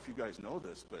don't know if you guys know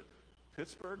this, but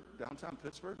Pittsburgh, downtown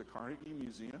Pittsburgh, the Carnegie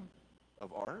Museum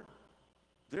of Art,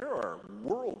 there are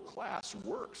world-class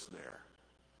works there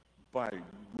by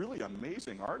really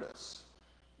amazing artists,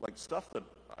 like stuff that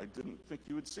I didn't think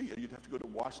you would see. You'd have to go to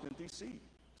Washington, D.C.,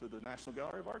 to the National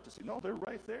Gallery of Art to see. No, they're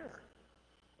right there.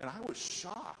 And I was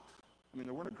shocked. I mean,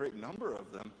 there weren't a great number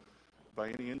of them by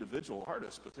any individual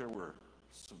artist, but there were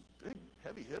some big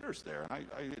heavy hitters there, and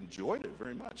I enjoyed it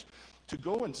very much. To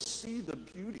go and see the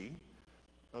beauty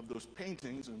of those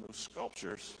paintings and those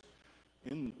sculptures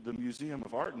in the Museum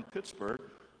of Art in Pittsburgh,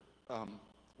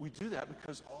 we do that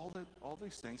because all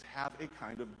these things have a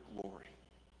kind of glory.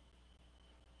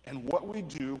 And what we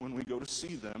do when we go to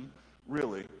see them,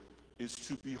 really, is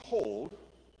to behold,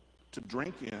 to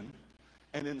drink in,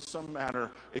 and in some manner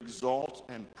exalt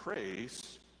and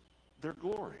praise their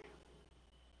glory.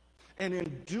 And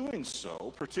in doing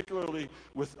so, particularly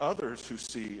with others who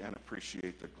see and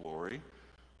appreciate the glory,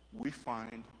 we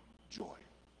find joy.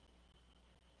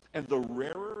 And the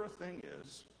rarer a thing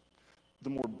is, the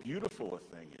more beautiful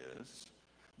a thing is,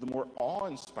 the more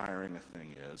awe-inspiring a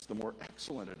thing is, the more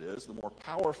excellent it is, the more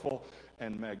powerful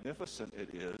and magnificent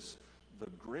it is,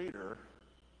 the greater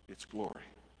its glory.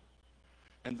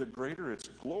 And the greater its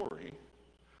glory,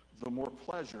 the more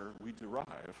pleasure we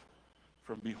derive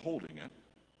from beholding it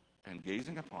and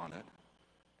gazing upon it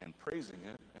and praising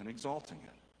it and exalting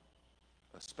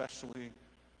it, especially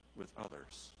with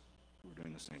others who are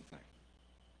doing the same thing.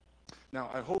 Now,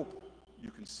 I hope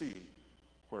you can see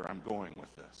where I'm going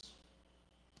with this.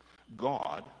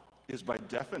 God is by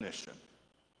definition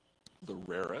the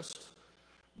rarest,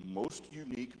 most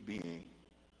unique being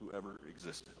who ever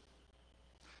existed.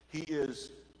 He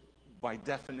is by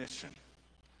definition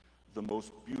the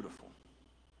most beautiful,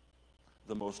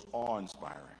 the most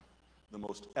awe-inspiring, the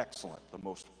most excellent, the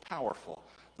most powerful,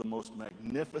 the most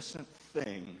magnificent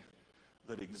thing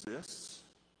that exists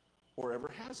or ever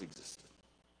has existed.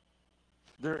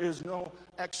 There is no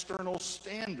external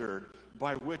standard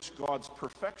by which God's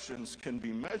perfections can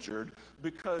be measured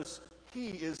because He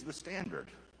is the standard.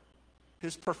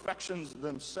 His perfections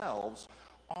themselves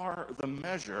are the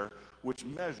measure which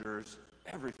measures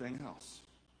everything else.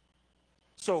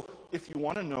 So if you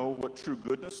want to know what true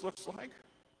goodness looks like,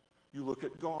 you look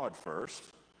at God first,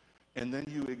 and then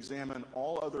you examine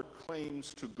all other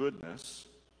claims to goodness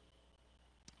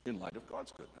in light of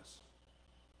God's goodness.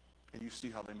 And you see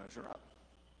how they measure up.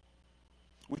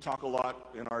 We talk a lot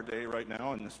in our day right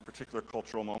now, in this particular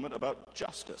cultural moment, about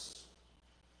justice.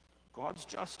 God's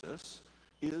justice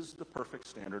is the perfect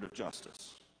standard of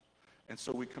justice. And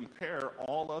so we compare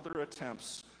all other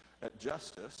attempts at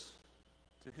justice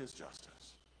to His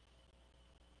justice.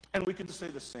 And we could say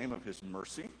the same of His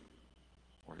mercy,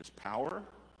 or His power,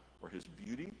 or His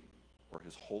beauty, or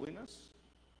His holiness,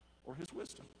 or His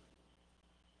wisdom.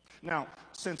 Now,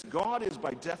 since God is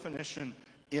by definition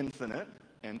infinite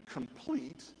and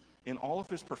complete in all of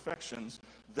His perfections,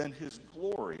 then His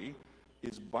glory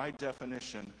is by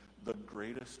definition the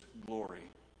greatest glory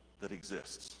that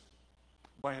exists,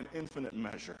 by an infinite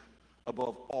measure,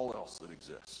 above all else that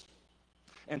exists.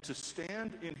 And to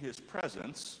stand in His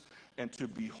presence and to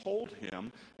behold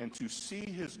Him and to see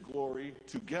His glory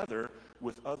together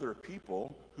with other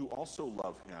people who also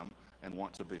love Him and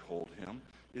want to behold Him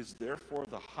is therefore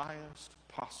the highest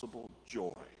possible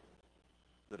joy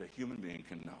that a human being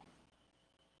can know.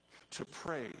 To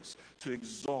praise, to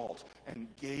exalt, and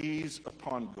gaze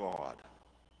upon God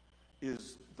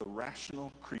is the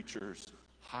rational creature's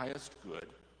highest good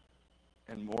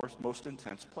and most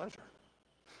intense pleasure.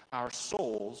 Our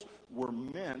souls were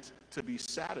meant to be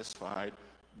satisfied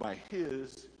by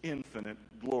His infinite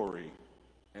glory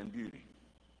and beauty.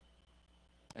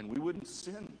 And we wouldn't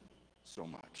sin so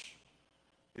much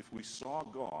if we saw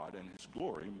God and His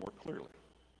glory more clearly.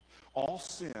 All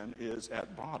sin is,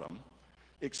 at bottom,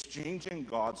 exchanging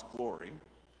God's glory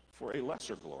for a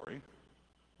lesser glory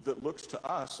that looks to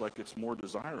us like it's more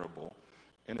desirable,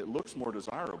 and it looks more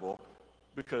desirable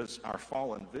because our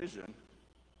fallen vision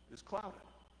is clouded.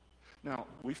 Now,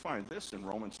 we find this in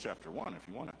Romans chapter 1. If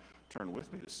you want to turn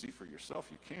with me to see for yourself,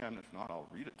 you can. If not, I'll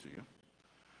read it to you.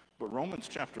 But Romans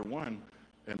chapter 1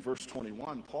 and verse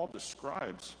 21, Paul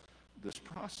describes this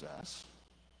process.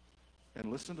 And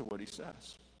listen to what he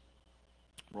says.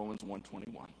 Romans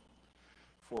 1:21.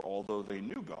 For although they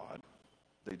knew God,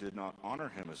 they did not honor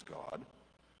him as God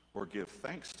or give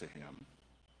thanks to him,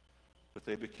 but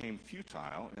they became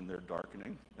futile in their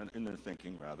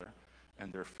thinking,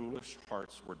 and their foolish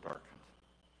hearts were darkened.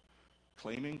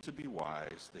 Claiming to be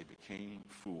wise, they became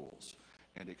fools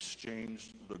and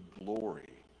exchanged the glory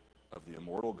of the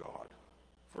immortal God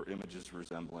for images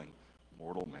resembling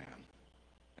mortal man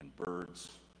and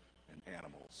birds and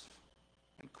animals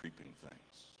and creeping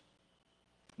things.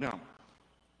 Now,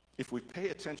 if we pay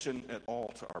attention at all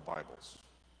to our Bibles,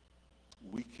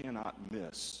 we cannot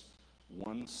miss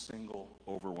one single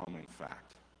overwhelming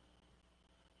fact.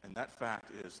 And that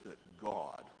fact is that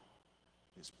God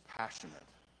is passionate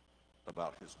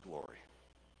about his glory.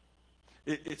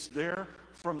 It's there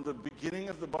from the beginning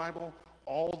of the Bible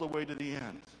all the way to the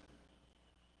end.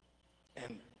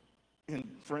 And in,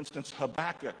 for instance,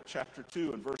 Habakkuk chapter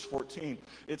 2 and verse 14,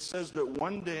 it says that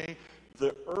one day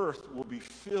the earth will be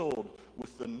filled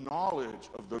with the knowledge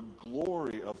of the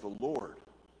glory of the Lord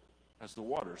as the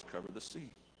waters cover the sea.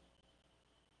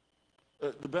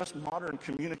 The best modern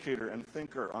communicator and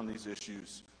thinker on these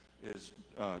issues is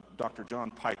Dr.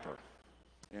 John Piper.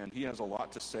 And he has a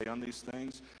lot to say on these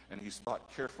things, and he's thought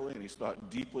carefully and he's thought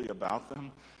deeply about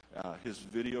them. His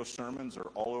video sermons are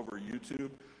all over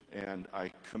YouTube, and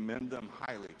I commend them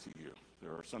highly to you.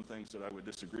 There are some things that I would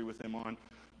disagree with him on,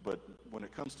 but when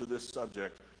it comes to this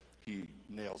subject, he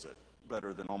nails it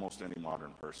better than almost any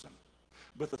modern person.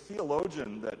 But the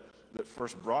theologian that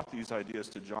first brought these ideas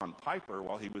to John Piper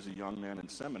while he was a young man in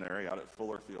seminary out at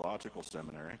Fuller Theological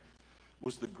Seminary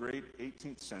was the great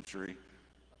 18th century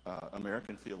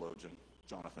American theologian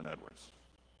Jonathan Edwards.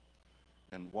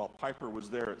 And while Piper was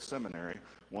there at seminary,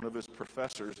 one of his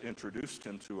professors introduced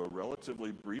him to a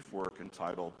relatively brief work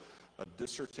entitled A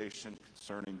Dissertation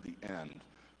Concerning the End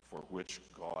for Which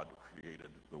God Created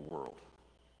the World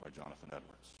by Jonathan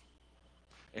Edwards.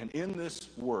 And in this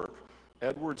work,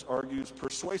 Edwards argues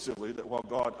persuasively that while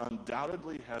God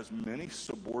undoubtedly has many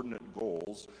subordinate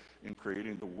goals in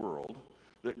creating the world,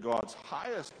 that God's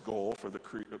highest goal for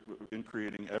in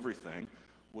creating everything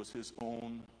was his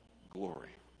own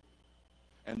glory.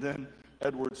 And then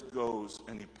Edwards goes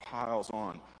and he piles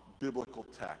on biblical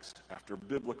text after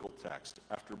biblical text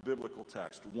after biblical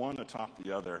text, one atop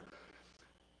the other,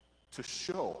 to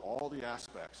show all the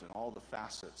aspects and all the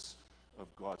facets of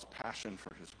God's passion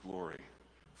for his glory,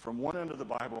 from one end of the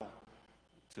Bible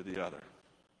to the other.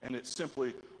 And it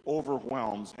simply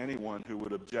overwhelms anyone who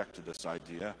would object to this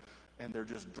idea, and they're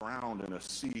just drowned in a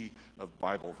sea of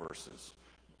Bible verses.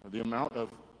 The amount of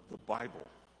the Bible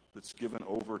that's given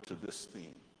over to this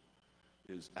theme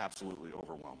is absolutely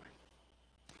overwhelming.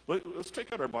 Let's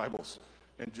take out our Bibles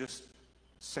and just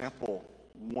sample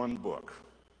one book,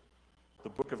 the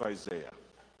book of Isaiah.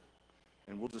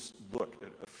 And we'll just look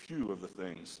at a few of the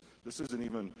things. This isn't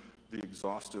even the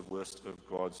exhaustive list of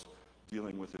God's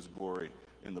dealing with his glory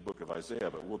in the book of Isaiah,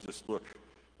 but we'll just look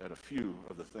at a few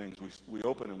of the things. We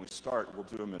open and we start. We'll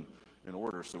do them in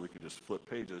order so we can just flip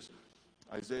pages.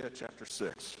 Isaiah chapter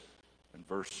 6 and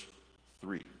verse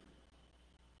 3.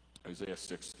 Isaiah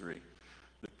 6:3.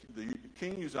 The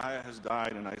King Uzziah has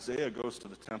died, and Isaiah goes to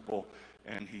the temple,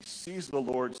 and he sees the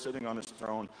Lord sitting on his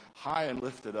throne, high and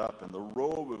lifted up, and the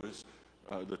robe of his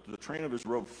the train of his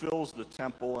robe fills the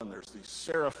temple, and there's these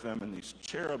seraphim and these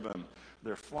cherubim.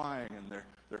 They're flying and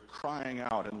they're crying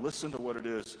out. And listen to what it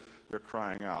is they're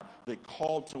crying out. They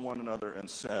called to one another and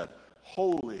said,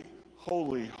 "Holy,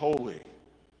 holy, holy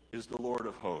is the Lord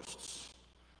of hosts.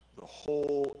 The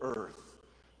whole earth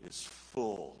is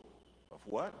full of"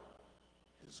 what?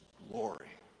 His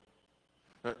glory.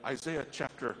 Isaiah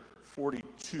chapter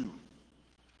 42,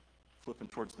 flipping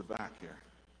towards the back here,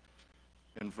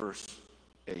 in verse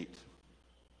 8.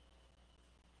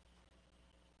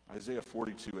 Isaiah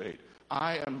 42:8.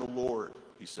 I am the Lord,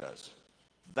 he says.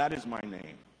 That is my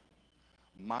name.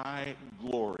 My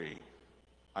glory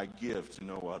I give to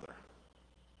no other,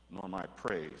 nor my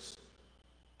praise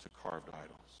to carved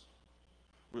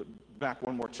idols. Back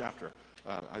one more chapter,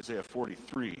 Isaiah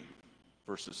 43,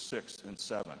 verses 6 and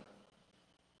 7.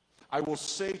 I will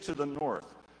say to the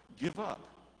north, give up,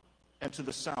 and to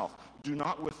the south, do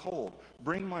not withhold.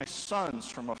 Bring my sons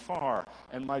from afar,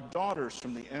 and my daughters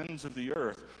from the ends of the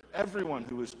earth, everyone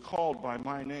who is called by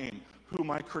my name, whom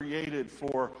I created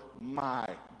for my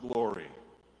glory,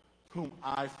 whom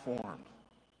I formed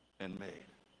and made.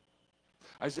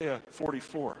 Isaiah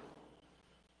 44,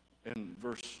 in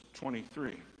verse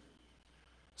 23.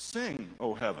 Sing,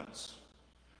 O heavens,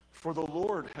 for the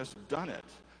Lord has done it.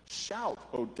 Shout,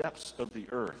 O depths of the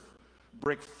earth.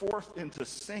 Break forth into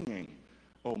singing,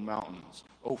 O mountains,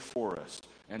 O forest,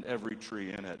 and every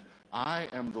tree in it. I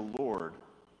am the Lord,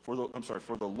 for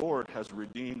the Lord has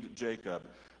redeemed Jacob,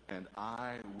 and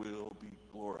I will be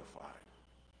glorified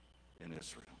in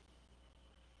Israel.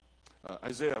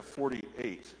 Isaiah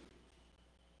 48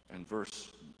 and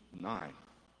verse 9.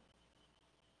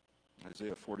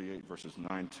 Isaiah 48, verses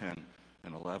 9, 10,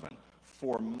 and 11.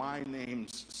 For my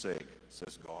name's sake,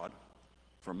 says God,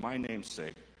 for my name's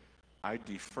sake, I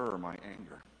defer my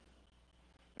anger.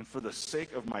 And for the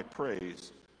sake of my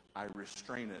praise, I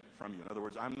restrain it from you. In other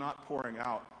words, I'm not pouring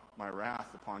out my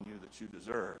wrath upon you that you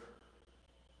deserve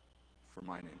for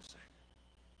my name's sake,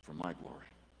 for my glory,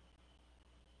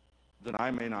 that I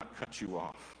may not cut you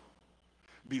off.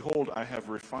 Behold, I have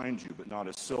refined you, but not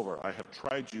as silver. I have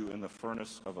tried you in the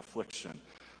furnace of affliction.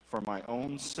 For my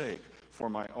own sake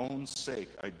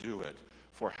I do it.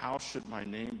 For how should my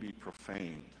name be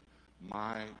profaned?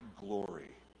 My glory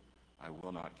I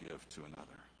will not give to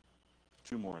another.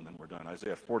 Two more and then we're done.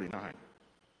 Isaiah 49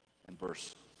 and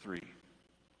verse 3.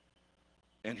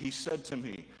 And he said to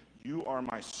me, you are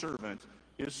my servant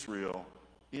Israel,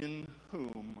 in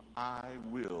whom I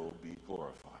will be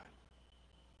glorified.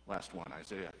 Last one,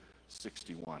 Isaiah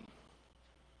 61,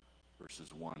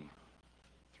 verses 1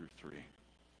 through 3.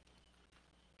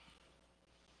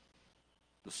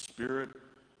 The Spirit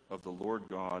of the Lord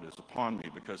God is upon me,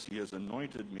 because he has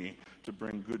anointed me to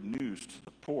bring good news to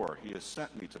the poor. He has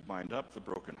sent me to bind up the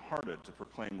brokenhearted, to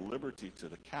proclaim liberty to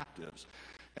the captives,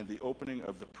 and the opening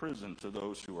of the prison to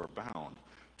those who are bound,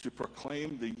 to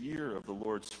proclaim the year of the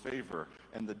Lord's favor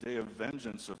and the day of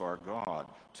vengeance of our God,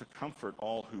 to comfort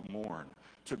all who mourn,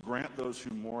 to grant those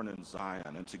who mourn in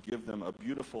Zion, and to give them a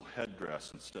beautiful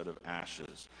headdress instead of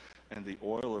ashes, and the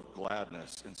oil of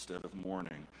gladness instead of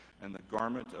mourning, and the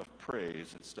garment of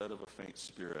praise instead of a faint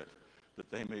spirit,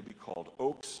 that they may be called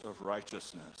oaks of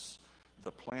righteousness,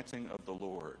 the planting of the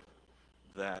Lord,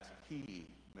 that he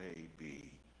may be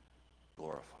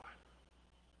glorified.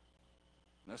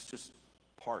 And that's just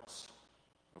parts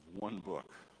of one book.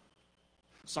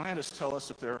 Scientists tell us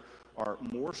that there are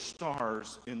more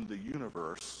stars in the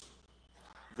universe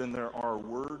than there are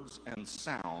words and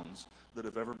sounds that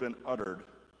have ever been uttered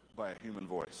by a human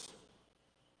voice.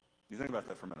 You think about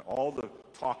that for a minute. All the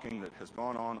talking that has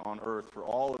gone on Earth for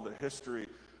all of the history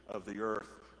of the Earth,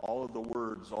 all of the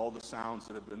words, all the sounds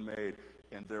that have been made,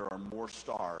 and there are more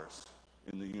stars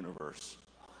in the universe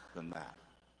than that.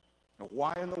 Now,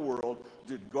 why in the world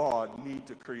did God need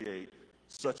to create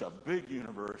such a big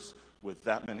universe with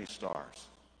that many stars?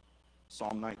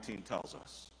 Psalm 19 tells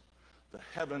us, the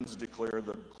heavens declare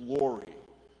the glory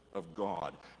of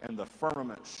God, and the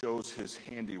firmament shows his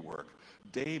handiwork.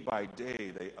 Day by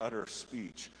day they utter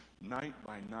speech. Night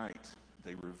by night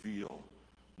they reveal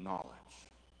knowledge.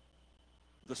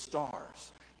 The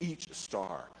stars, each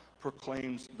star,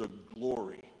 proclaims the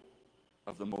glory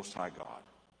of the Most High God.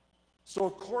 So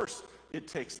of course it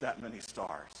takes that many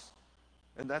stars.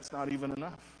 And that's not even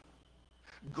enough.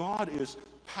 God is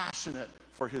passionate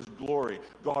for his glory.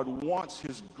 God wants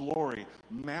his glory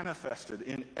manifested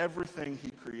in everything he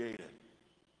created.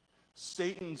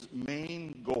 Satan's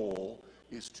main goal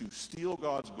is to steal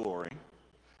God's glory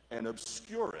and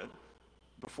obscure it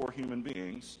before human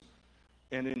beings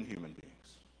and in human beings.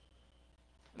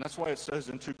 And that's why it says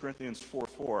in 2 Corinthians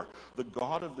 4:4, the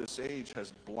God of this age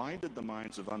has blinded the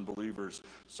minds of unbelievers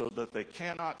so that they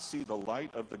cannot see the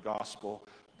light of the gospel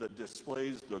that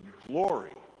displays the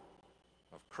glory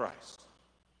of Christ,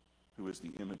 who is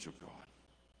the image of God.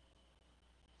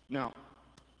 Now,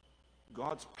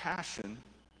 God's passion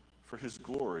for his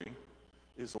glory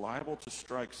is liable to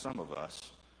strike some of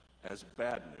us as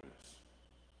bad news,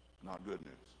 not good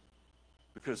news.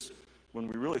 Because when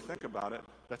we really think about it,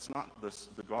 that's not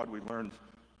the God we learned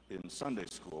in Sunday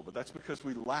school, but that's because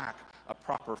we lack a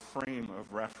proper frame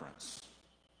of reference.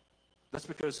 That's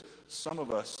because some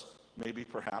of us maybe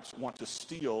perhaps want to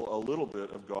steal a little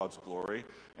bit of God's glory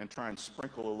and try and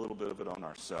sprinkle a little bit of it on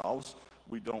ourselves.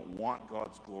 We don't want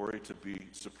God's glory to be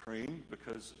supreme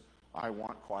because I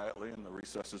want quietly in the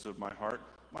recesses of my heart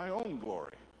my own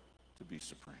glory to be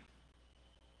supreme.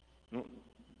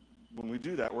 When we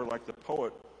do that, we're like the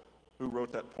poet who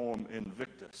wrote that poem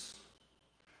Invictus.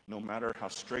 No matter how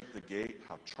straight the gate,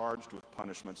 how charged with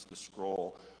punishments the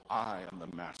scroll, I am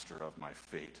the master of my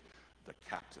fate, the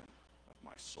captain of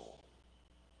my soul.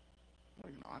 No,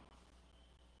 you're not.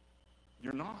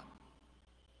 You're not.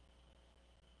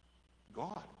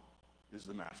 God is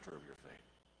the master of your fate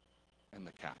and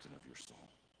the captain of your soul.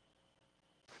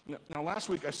 Now, last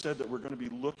week I said that we're going to be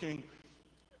looking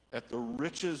at the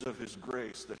riches of his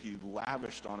grace that he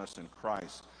lavished on us in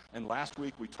Christ. And last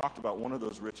week we talked about one of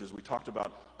those riches. We talked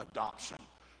about adoption,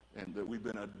 and that we've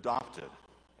been adopted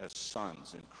as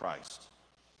sons in Christ.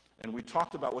 And we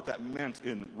talked about what that meant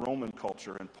in Roman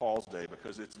culture in Paul's day,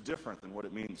 because it's different than what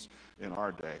it means in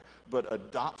our day. But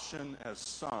adoption as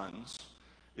sons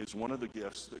is one of the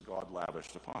gifts that God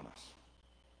lavished upon us.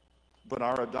 But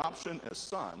our adoption as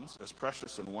sons, as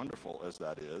precious and wonderful as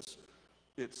that is,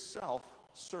 itself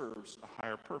serves a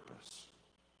higher purpose.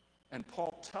 And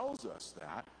Paul tells us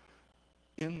that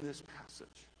in this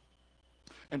passage.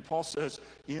 And Paul says,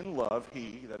 in love,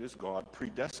 he, that is God,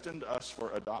 predestined us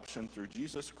for adoption through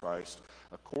Jesus Christ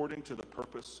according to the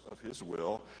purpose of his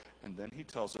will. And then he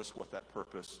tells us what that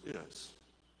purpose is,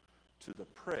 to the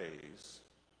praise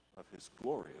of his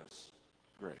glorious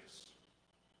grace.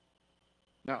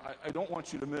 Now, I don't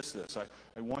want you to miss this.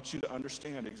 I want you to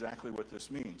understand exactly what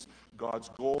this means. God's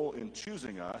goal in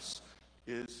choosing us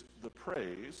is the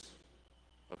praise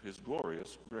of his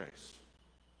glorious grace.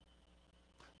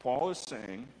 Paul is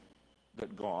saying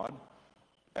that God,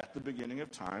 at the beginning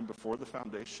of time, before the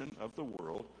foundation of the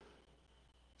world,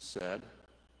 said,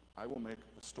 I will make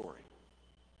a story.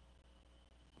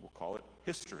 We'll call it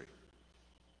history.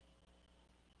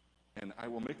 And I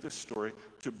will make this story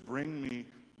to bring me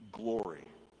glory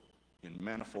in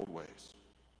manifold ways.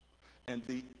 And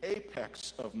the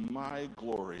apex of my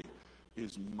glory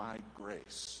is my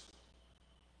grace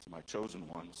to my chosen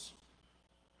ones,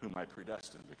 whom I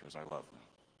predestined because I love them.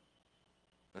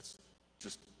 That's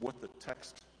just what the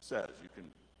text says. You can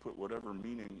put whatever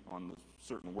meaning on the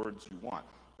certain words you want.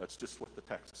 That's just what the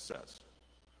text says.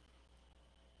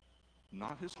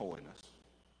 Not his holiness,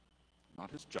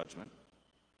 not his judgment,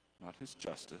 not his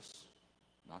justice,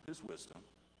 not his wisdom,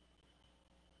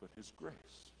 but his grace.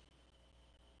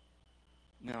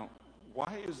 Now,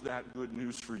 why is that good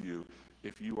news for you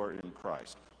if you are in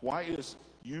Christ? Why is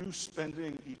you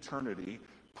spending eternity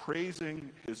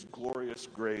praising his glorious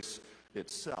grace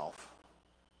itself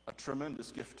a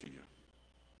tremendous gift to you?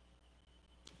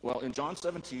 Well, in John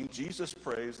 17, Jesus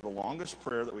prays the longest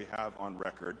prayer that we have on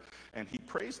record, and he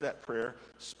prays that prayer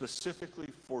specifically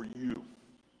for you.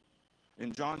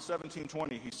 In John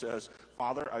 17:20, he says,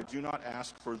 Father, I do not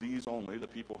ask for these only, the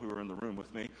people who are in the room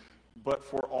with me, but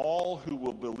for all who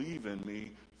will believe in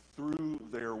me through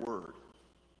their word.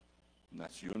 And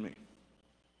that's you and me.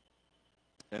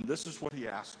 And this is what he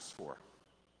asks for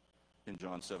in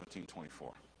John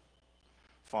 17:24.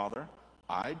 Father,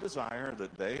 I desire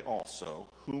that they also,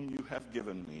 whom you have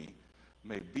given me,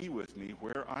 may be with me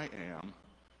where I am,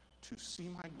 to see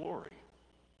my glory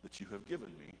that you have given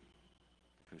me,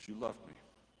 because you love me.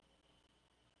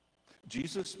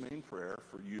 Jesus' main prayer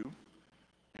for you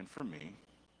and for me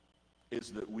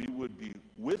is that we would be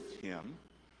with him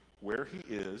where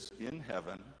he is in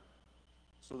heaven,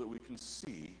 so that we can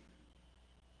see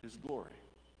his glory.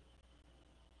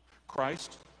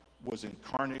 Christ was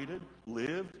incarnated,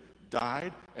 lived,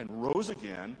 died, and rose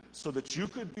again so that you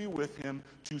could be with him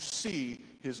to see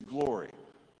his glory.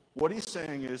 What he's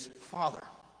saying is, Father,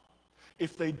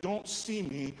 if they don't see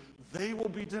me, they will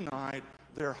be denied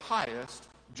their highest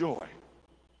joy.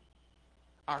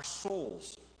 Our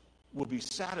souls will be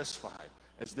satisfied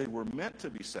as they were meant to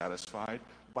be satisfied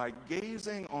by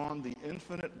gazing on the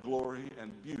infinite glory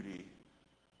and beauty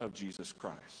of Jesus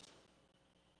Christ.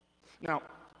 Now,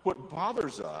 what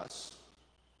bothers us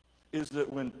is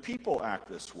that when people act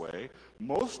this way,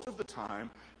 most of the time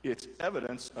it's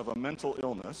evidence of a mental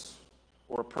illness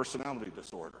or a personality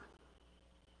disorder.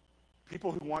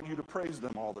 People who want you to praise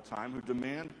them all the time, who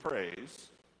demand praise,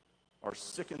 are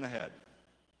sick in the head.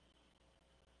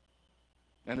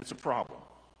 And it's a problem.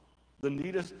 The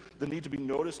need to be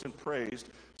noticed and praised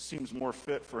seems more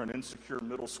fit for an insecure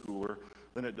middle schooler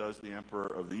than it does the emperor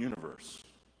of the universe.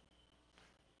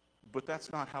 But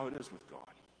that's not how it is with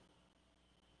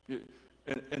God.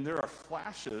 And there are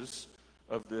flashes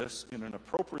of this in an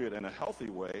appropriate and a healthy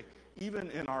way,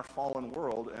 even in our fallen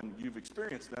world, and you've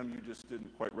experienced them, you just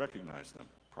didn't quite recognize them,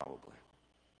 probably.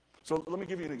 So let me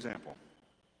give you an example.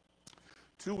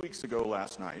 2 weeks ago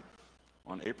last night,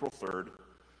 on April 3rd,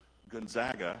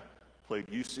 Gonzaga played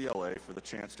UCLA for the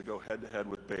chance to go head-to-head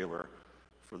with Baylor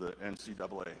for the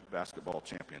NCAA basketball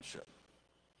championship.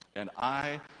 And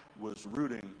I was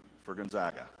rooting for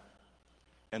Gonzaga.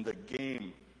 And the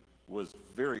game was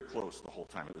very close the whole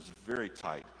time. It was very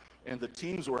tight. And the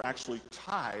teams were actually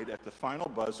tied at the final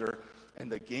buzzer,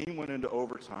 and the game went into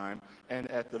overtime. And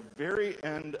at the very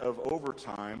end of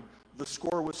overtime, the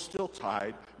score was still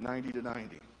tied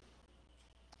 90-90.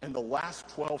 And the last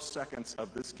 12 seconds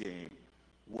of this game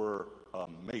were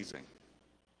amazing.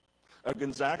 A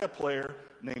Gonzaga player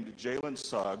named Jalen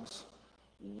Suggs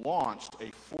launched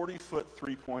a 40-foot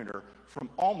three-pointer from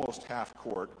almost half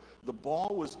court. The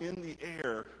ball was in the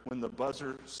air when the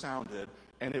buzzer sounded,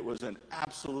 and it was an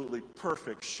absolutely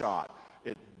perfect shot.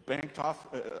 It banked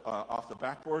off the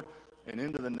backboard and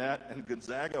into the net, and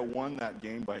Gonzaga won that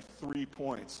game by 3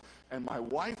 points. And my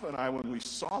wife and I, when we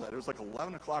saw that, it was like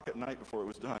 11 o'clock at night before it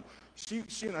was done, she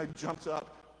and I jumped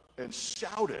up and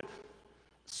shouted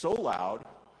so loud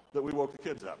that we woke the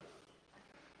kids up.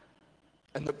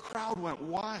 And the crowd went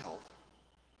wild.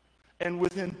 And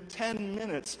within 10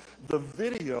 minutes, the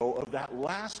video of that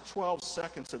last 12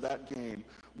 seconds of that game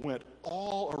went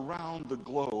all around the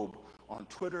globe on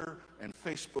Twitter and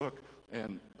Facebook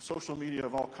and social media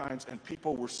of all kinds, and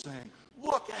people were saying,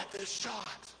 "Look at this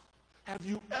shot. Have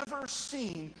you ever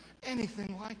seen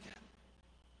anything like it?"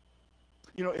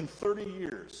 You know, in 30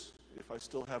 years, if I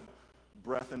still have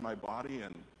breath in my body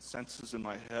and senses in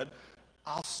my head,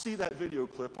 I'll see that video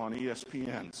clip on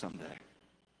ESPN someday.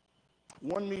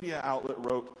 One media outlet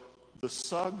wrote, the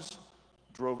Suggs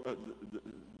drove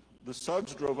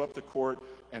up the court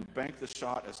and banked the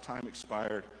shot as time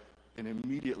expired and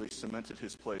immediately cemented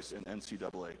his place in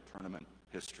NCAA tournament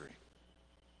history.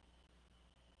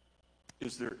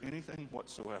 Is there anything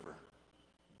whatsoever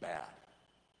bad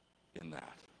in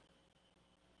that?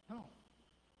 No.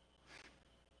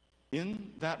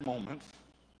 In that moment,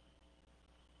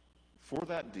 for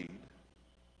that deed,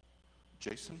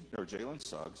 Jalen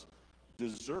Suggs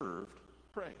deserved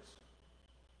praise,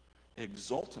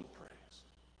 exultant praise,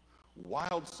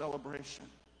 wild celebration,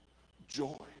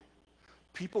 joy,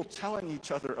 people telling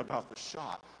each other about the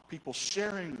shot, people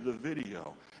sharing the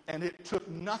video. And it took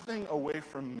nothing away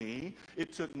from me,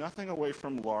 it took nothing away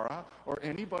from Laura or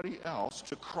anybody else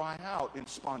to cry out in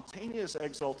spontaneous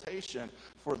exultation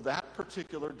for that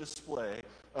particular display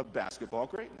of basketball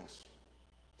greatness.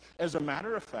 As a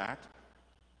matter of fact,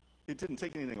 it didn't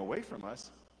take anything away from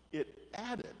us. It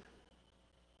added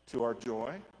to our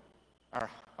joy,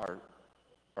 our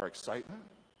excitement,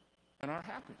 and our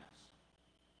happiness.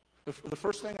 The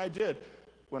first thing I did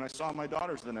when I saw my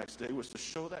daughters the next day was to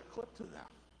show that clip to them.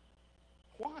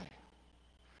 Why?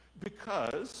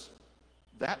 Because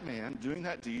that man doing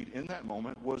that deed in that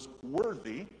moment was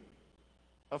worthy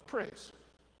of praise.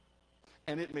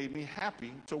 And it made me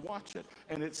happy to watch it.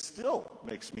 And it still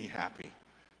makes me happy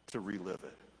to relive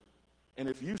it. And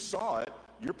if you saw it,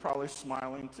 you're probably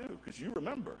smiling too, because you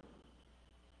remember.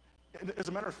 And as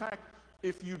a matter of fact,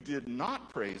 if you did not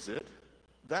praise it,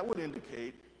 that would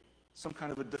indicate some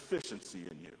kind of a deficiency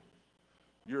in you.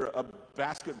 You're a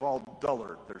basketball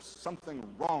dullard. There's something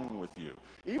wrong with you.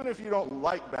 Even if you don't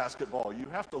like basketball, you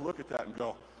have to look at that and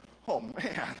go, oh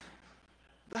man,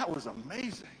 that was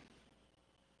amazing.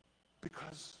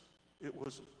 Because it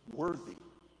was worthy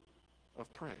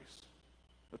of praise.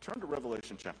 Now turn to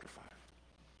Revelation chapter 5.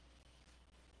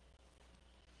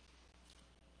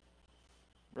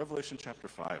 Revelation chapter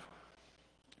 5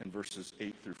 and verses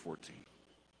 8 through 14.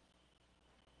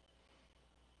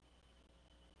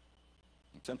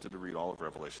 I'm tempted to read all of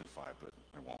Revelation 5, but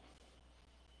I won't.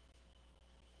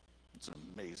 It's an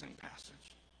amazing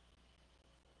passage.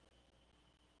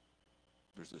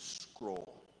 There's this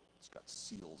scroll. It's got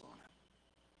seals on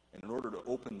it. And in order to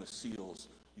open the seals,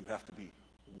 you have to be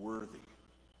worthy.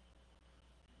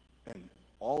 And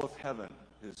all of heaven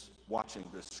is watching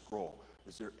this scroll.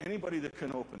 Is there anybody that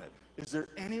can open it? Is there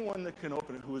anyone that can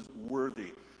open it who is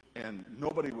worthy? And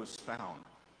nobody was found.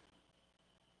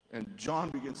 And John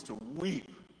begins to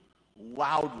weep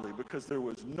loudly because there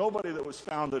was nobody that was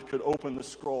found that could open the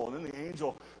scroll. And then the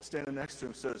angel standing next to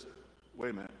him says,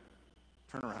 wait a minute,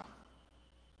 turn around.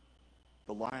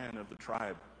 The Lion of the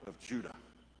tribe of Judah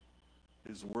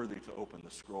is worthy to open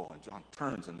the scroll. And John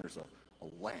turns and there's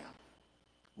a lamb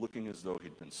looking as though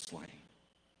he'd been slain.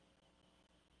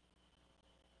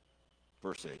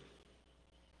 Verse 8.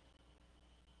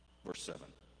 Verse 7.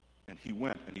 And he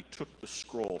went and he took the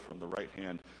scroll from the right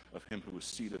hand of him who was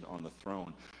seated on the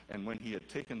throne. And when he had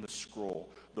taken the scroll,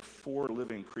 the 4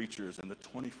 living creatures and the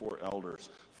 24 elders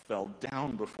fell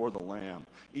down before the Lamb,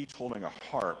 each holding a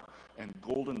harp and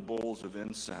golden bowls of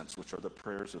incense, which are the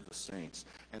prayers of the saints.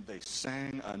 And they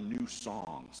sang a new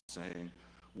song, saying,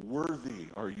 worthy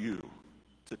are you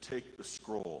to take the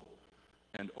scroll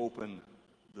and open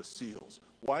the seals.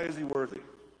 Why is he worthy?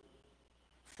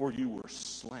 For you were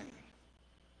slain.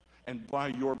 And by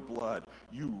your blood,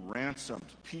 you ransomed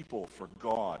people for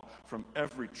God from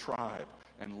every tribe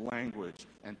and language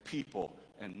and people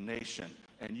and nation.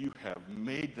 And you have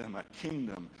made them a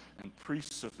kingdom and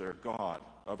priests of their God,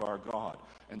 of our God,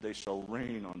 and they shall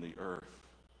reign on the earth.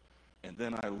 And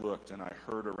then I looked, and I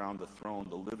heard around the throne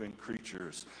the living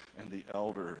creatures and the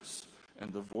elders,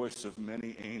 and the voice of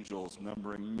many angels,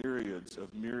 numbering myriads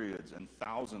of myriads and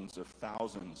thousands of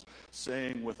thousands,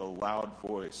 saying with a loud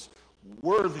voice,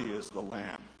 "Worthy is the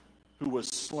Lamb who was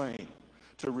slain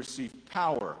to receive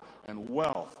power and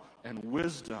wealth and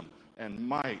wisdom and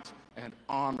might and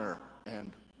honor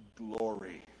and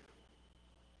glory."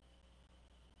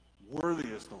 Worthy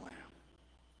is the Lamb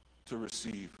to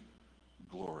receive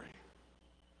glory.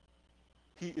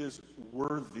 He is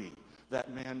worthy. That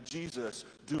man, Jesus,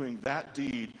 doing that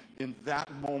deed in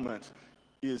that moment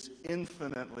is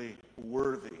infinitely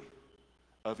worthy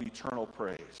of eternal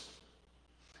praise.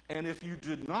 And if you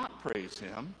did not praise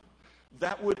him,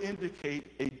 that would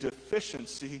indicate a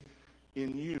deficiency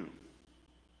in you.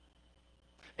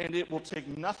 And it will take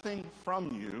nothing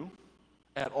from you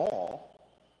at all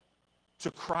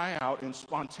to cry out in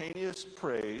spontaneous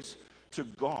praise to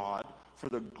God for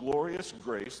the glorious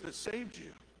grace that saved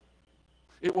you.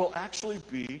 It will actually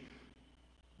be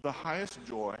the highest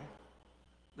joy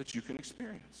that you can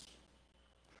experience.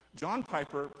 John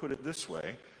Piper put it this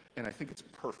way, and I think it's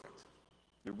perfect.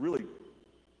 It really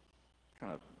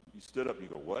kind of, you stood up and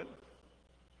you go, what?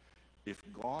 If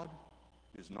God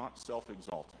is not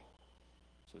self-exalting,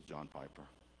 says John Piper,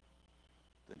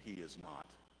 then he is not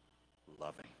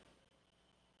loving.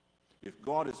 If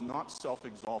God is not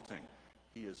self-exalting,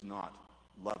 he is not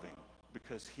loving,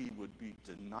 because he would be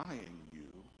denying you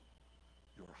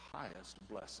your highest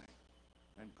blessing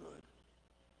and good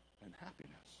and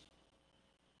happiness.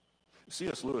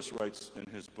 C.S. Lewis writes in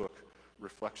his book,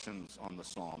 Reflections on the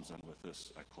Psalms, and with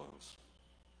this I close.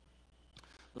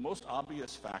 The most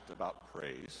obvious fact about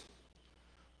praise,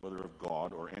 whether of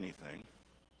God or anything,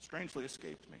 strangely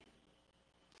escaped me.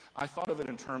 I thought of it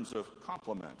in terms of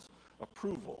compliment,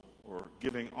 approval, or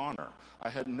giving honor. I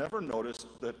had never noticed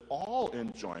that all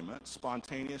enjoyment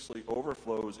spontaneously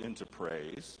overflows into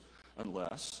praise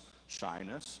unless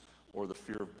shyness or the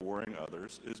fear of boring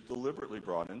others is deliberately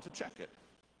brought in to check it.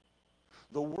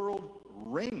 The world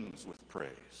rings with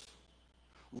praise.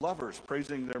 Lovers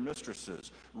praising their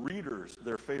mistresses, readers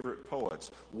their favorite poets,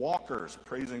 walkers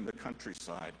praising the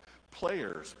countryside,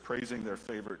 players praising their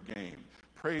favorite game,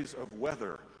 praise of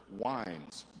weather,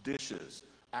 wines, dishes,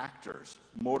 actors,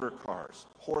 motor cars,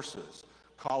 horses,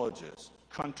 colleges,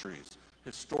 countries,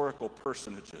 historical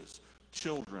personages,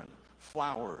 children,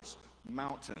 flowers,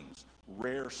 mountains,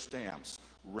 rare stamps,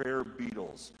 rare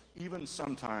beetles, even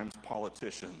sometimes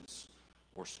politicians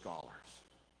or scholars.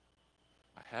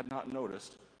 I had not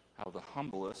noticed how the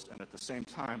humblest and at the same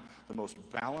time the most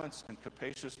balanced and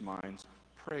capacious minds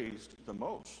praised the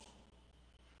most,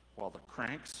 while the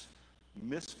cranks,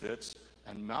 misfits,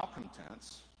 and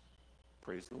malcontents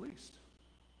praised the least.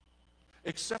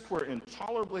 Except where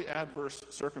intolerably adverse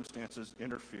circumstances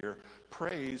interfere,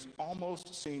 praise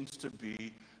almost seems to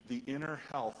be the inner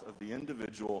health of the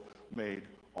individual made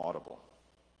audible.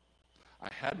 I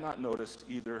had not noticed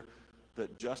either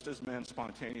that just as men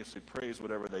spontaneously praise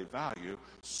whatever they value,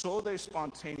 so they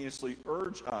spontaneously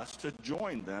urge us to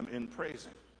join them in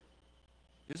praising.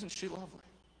 Isn't she lovely?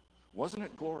 Wasn't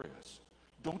it glorious?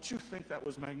 Don't you think that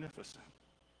was magnificent?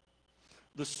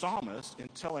 The psalmists, in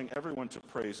telling everyone to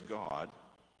praise God,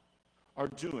 are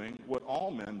doing what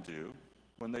all men do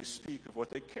when they speak of what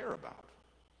they care about.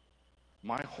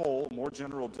 My whole, more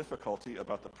general difficulty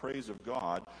about the praise of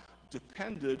God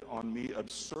depended on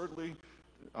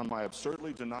my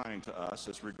absurdly denying to us,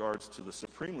 as regards to the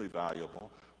supremely valuable,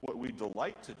 what we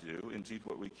delight to do, indeed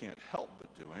what we can't help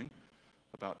but doing,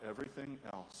 about everything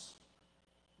else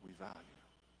we value.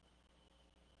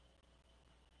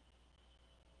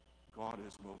 God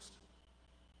is most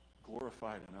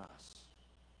glorified in us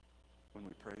when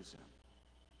we praise him,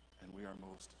 and we are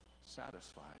most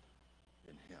satisfied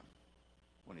in him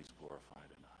when he's glorified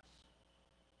in us.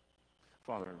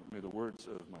 Father, may the words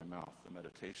of my mouth, the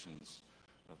meditations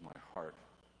of my heart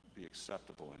be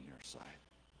acceptable in your sight,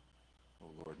 O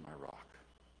Lord, my rock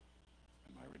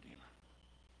and my redeemer.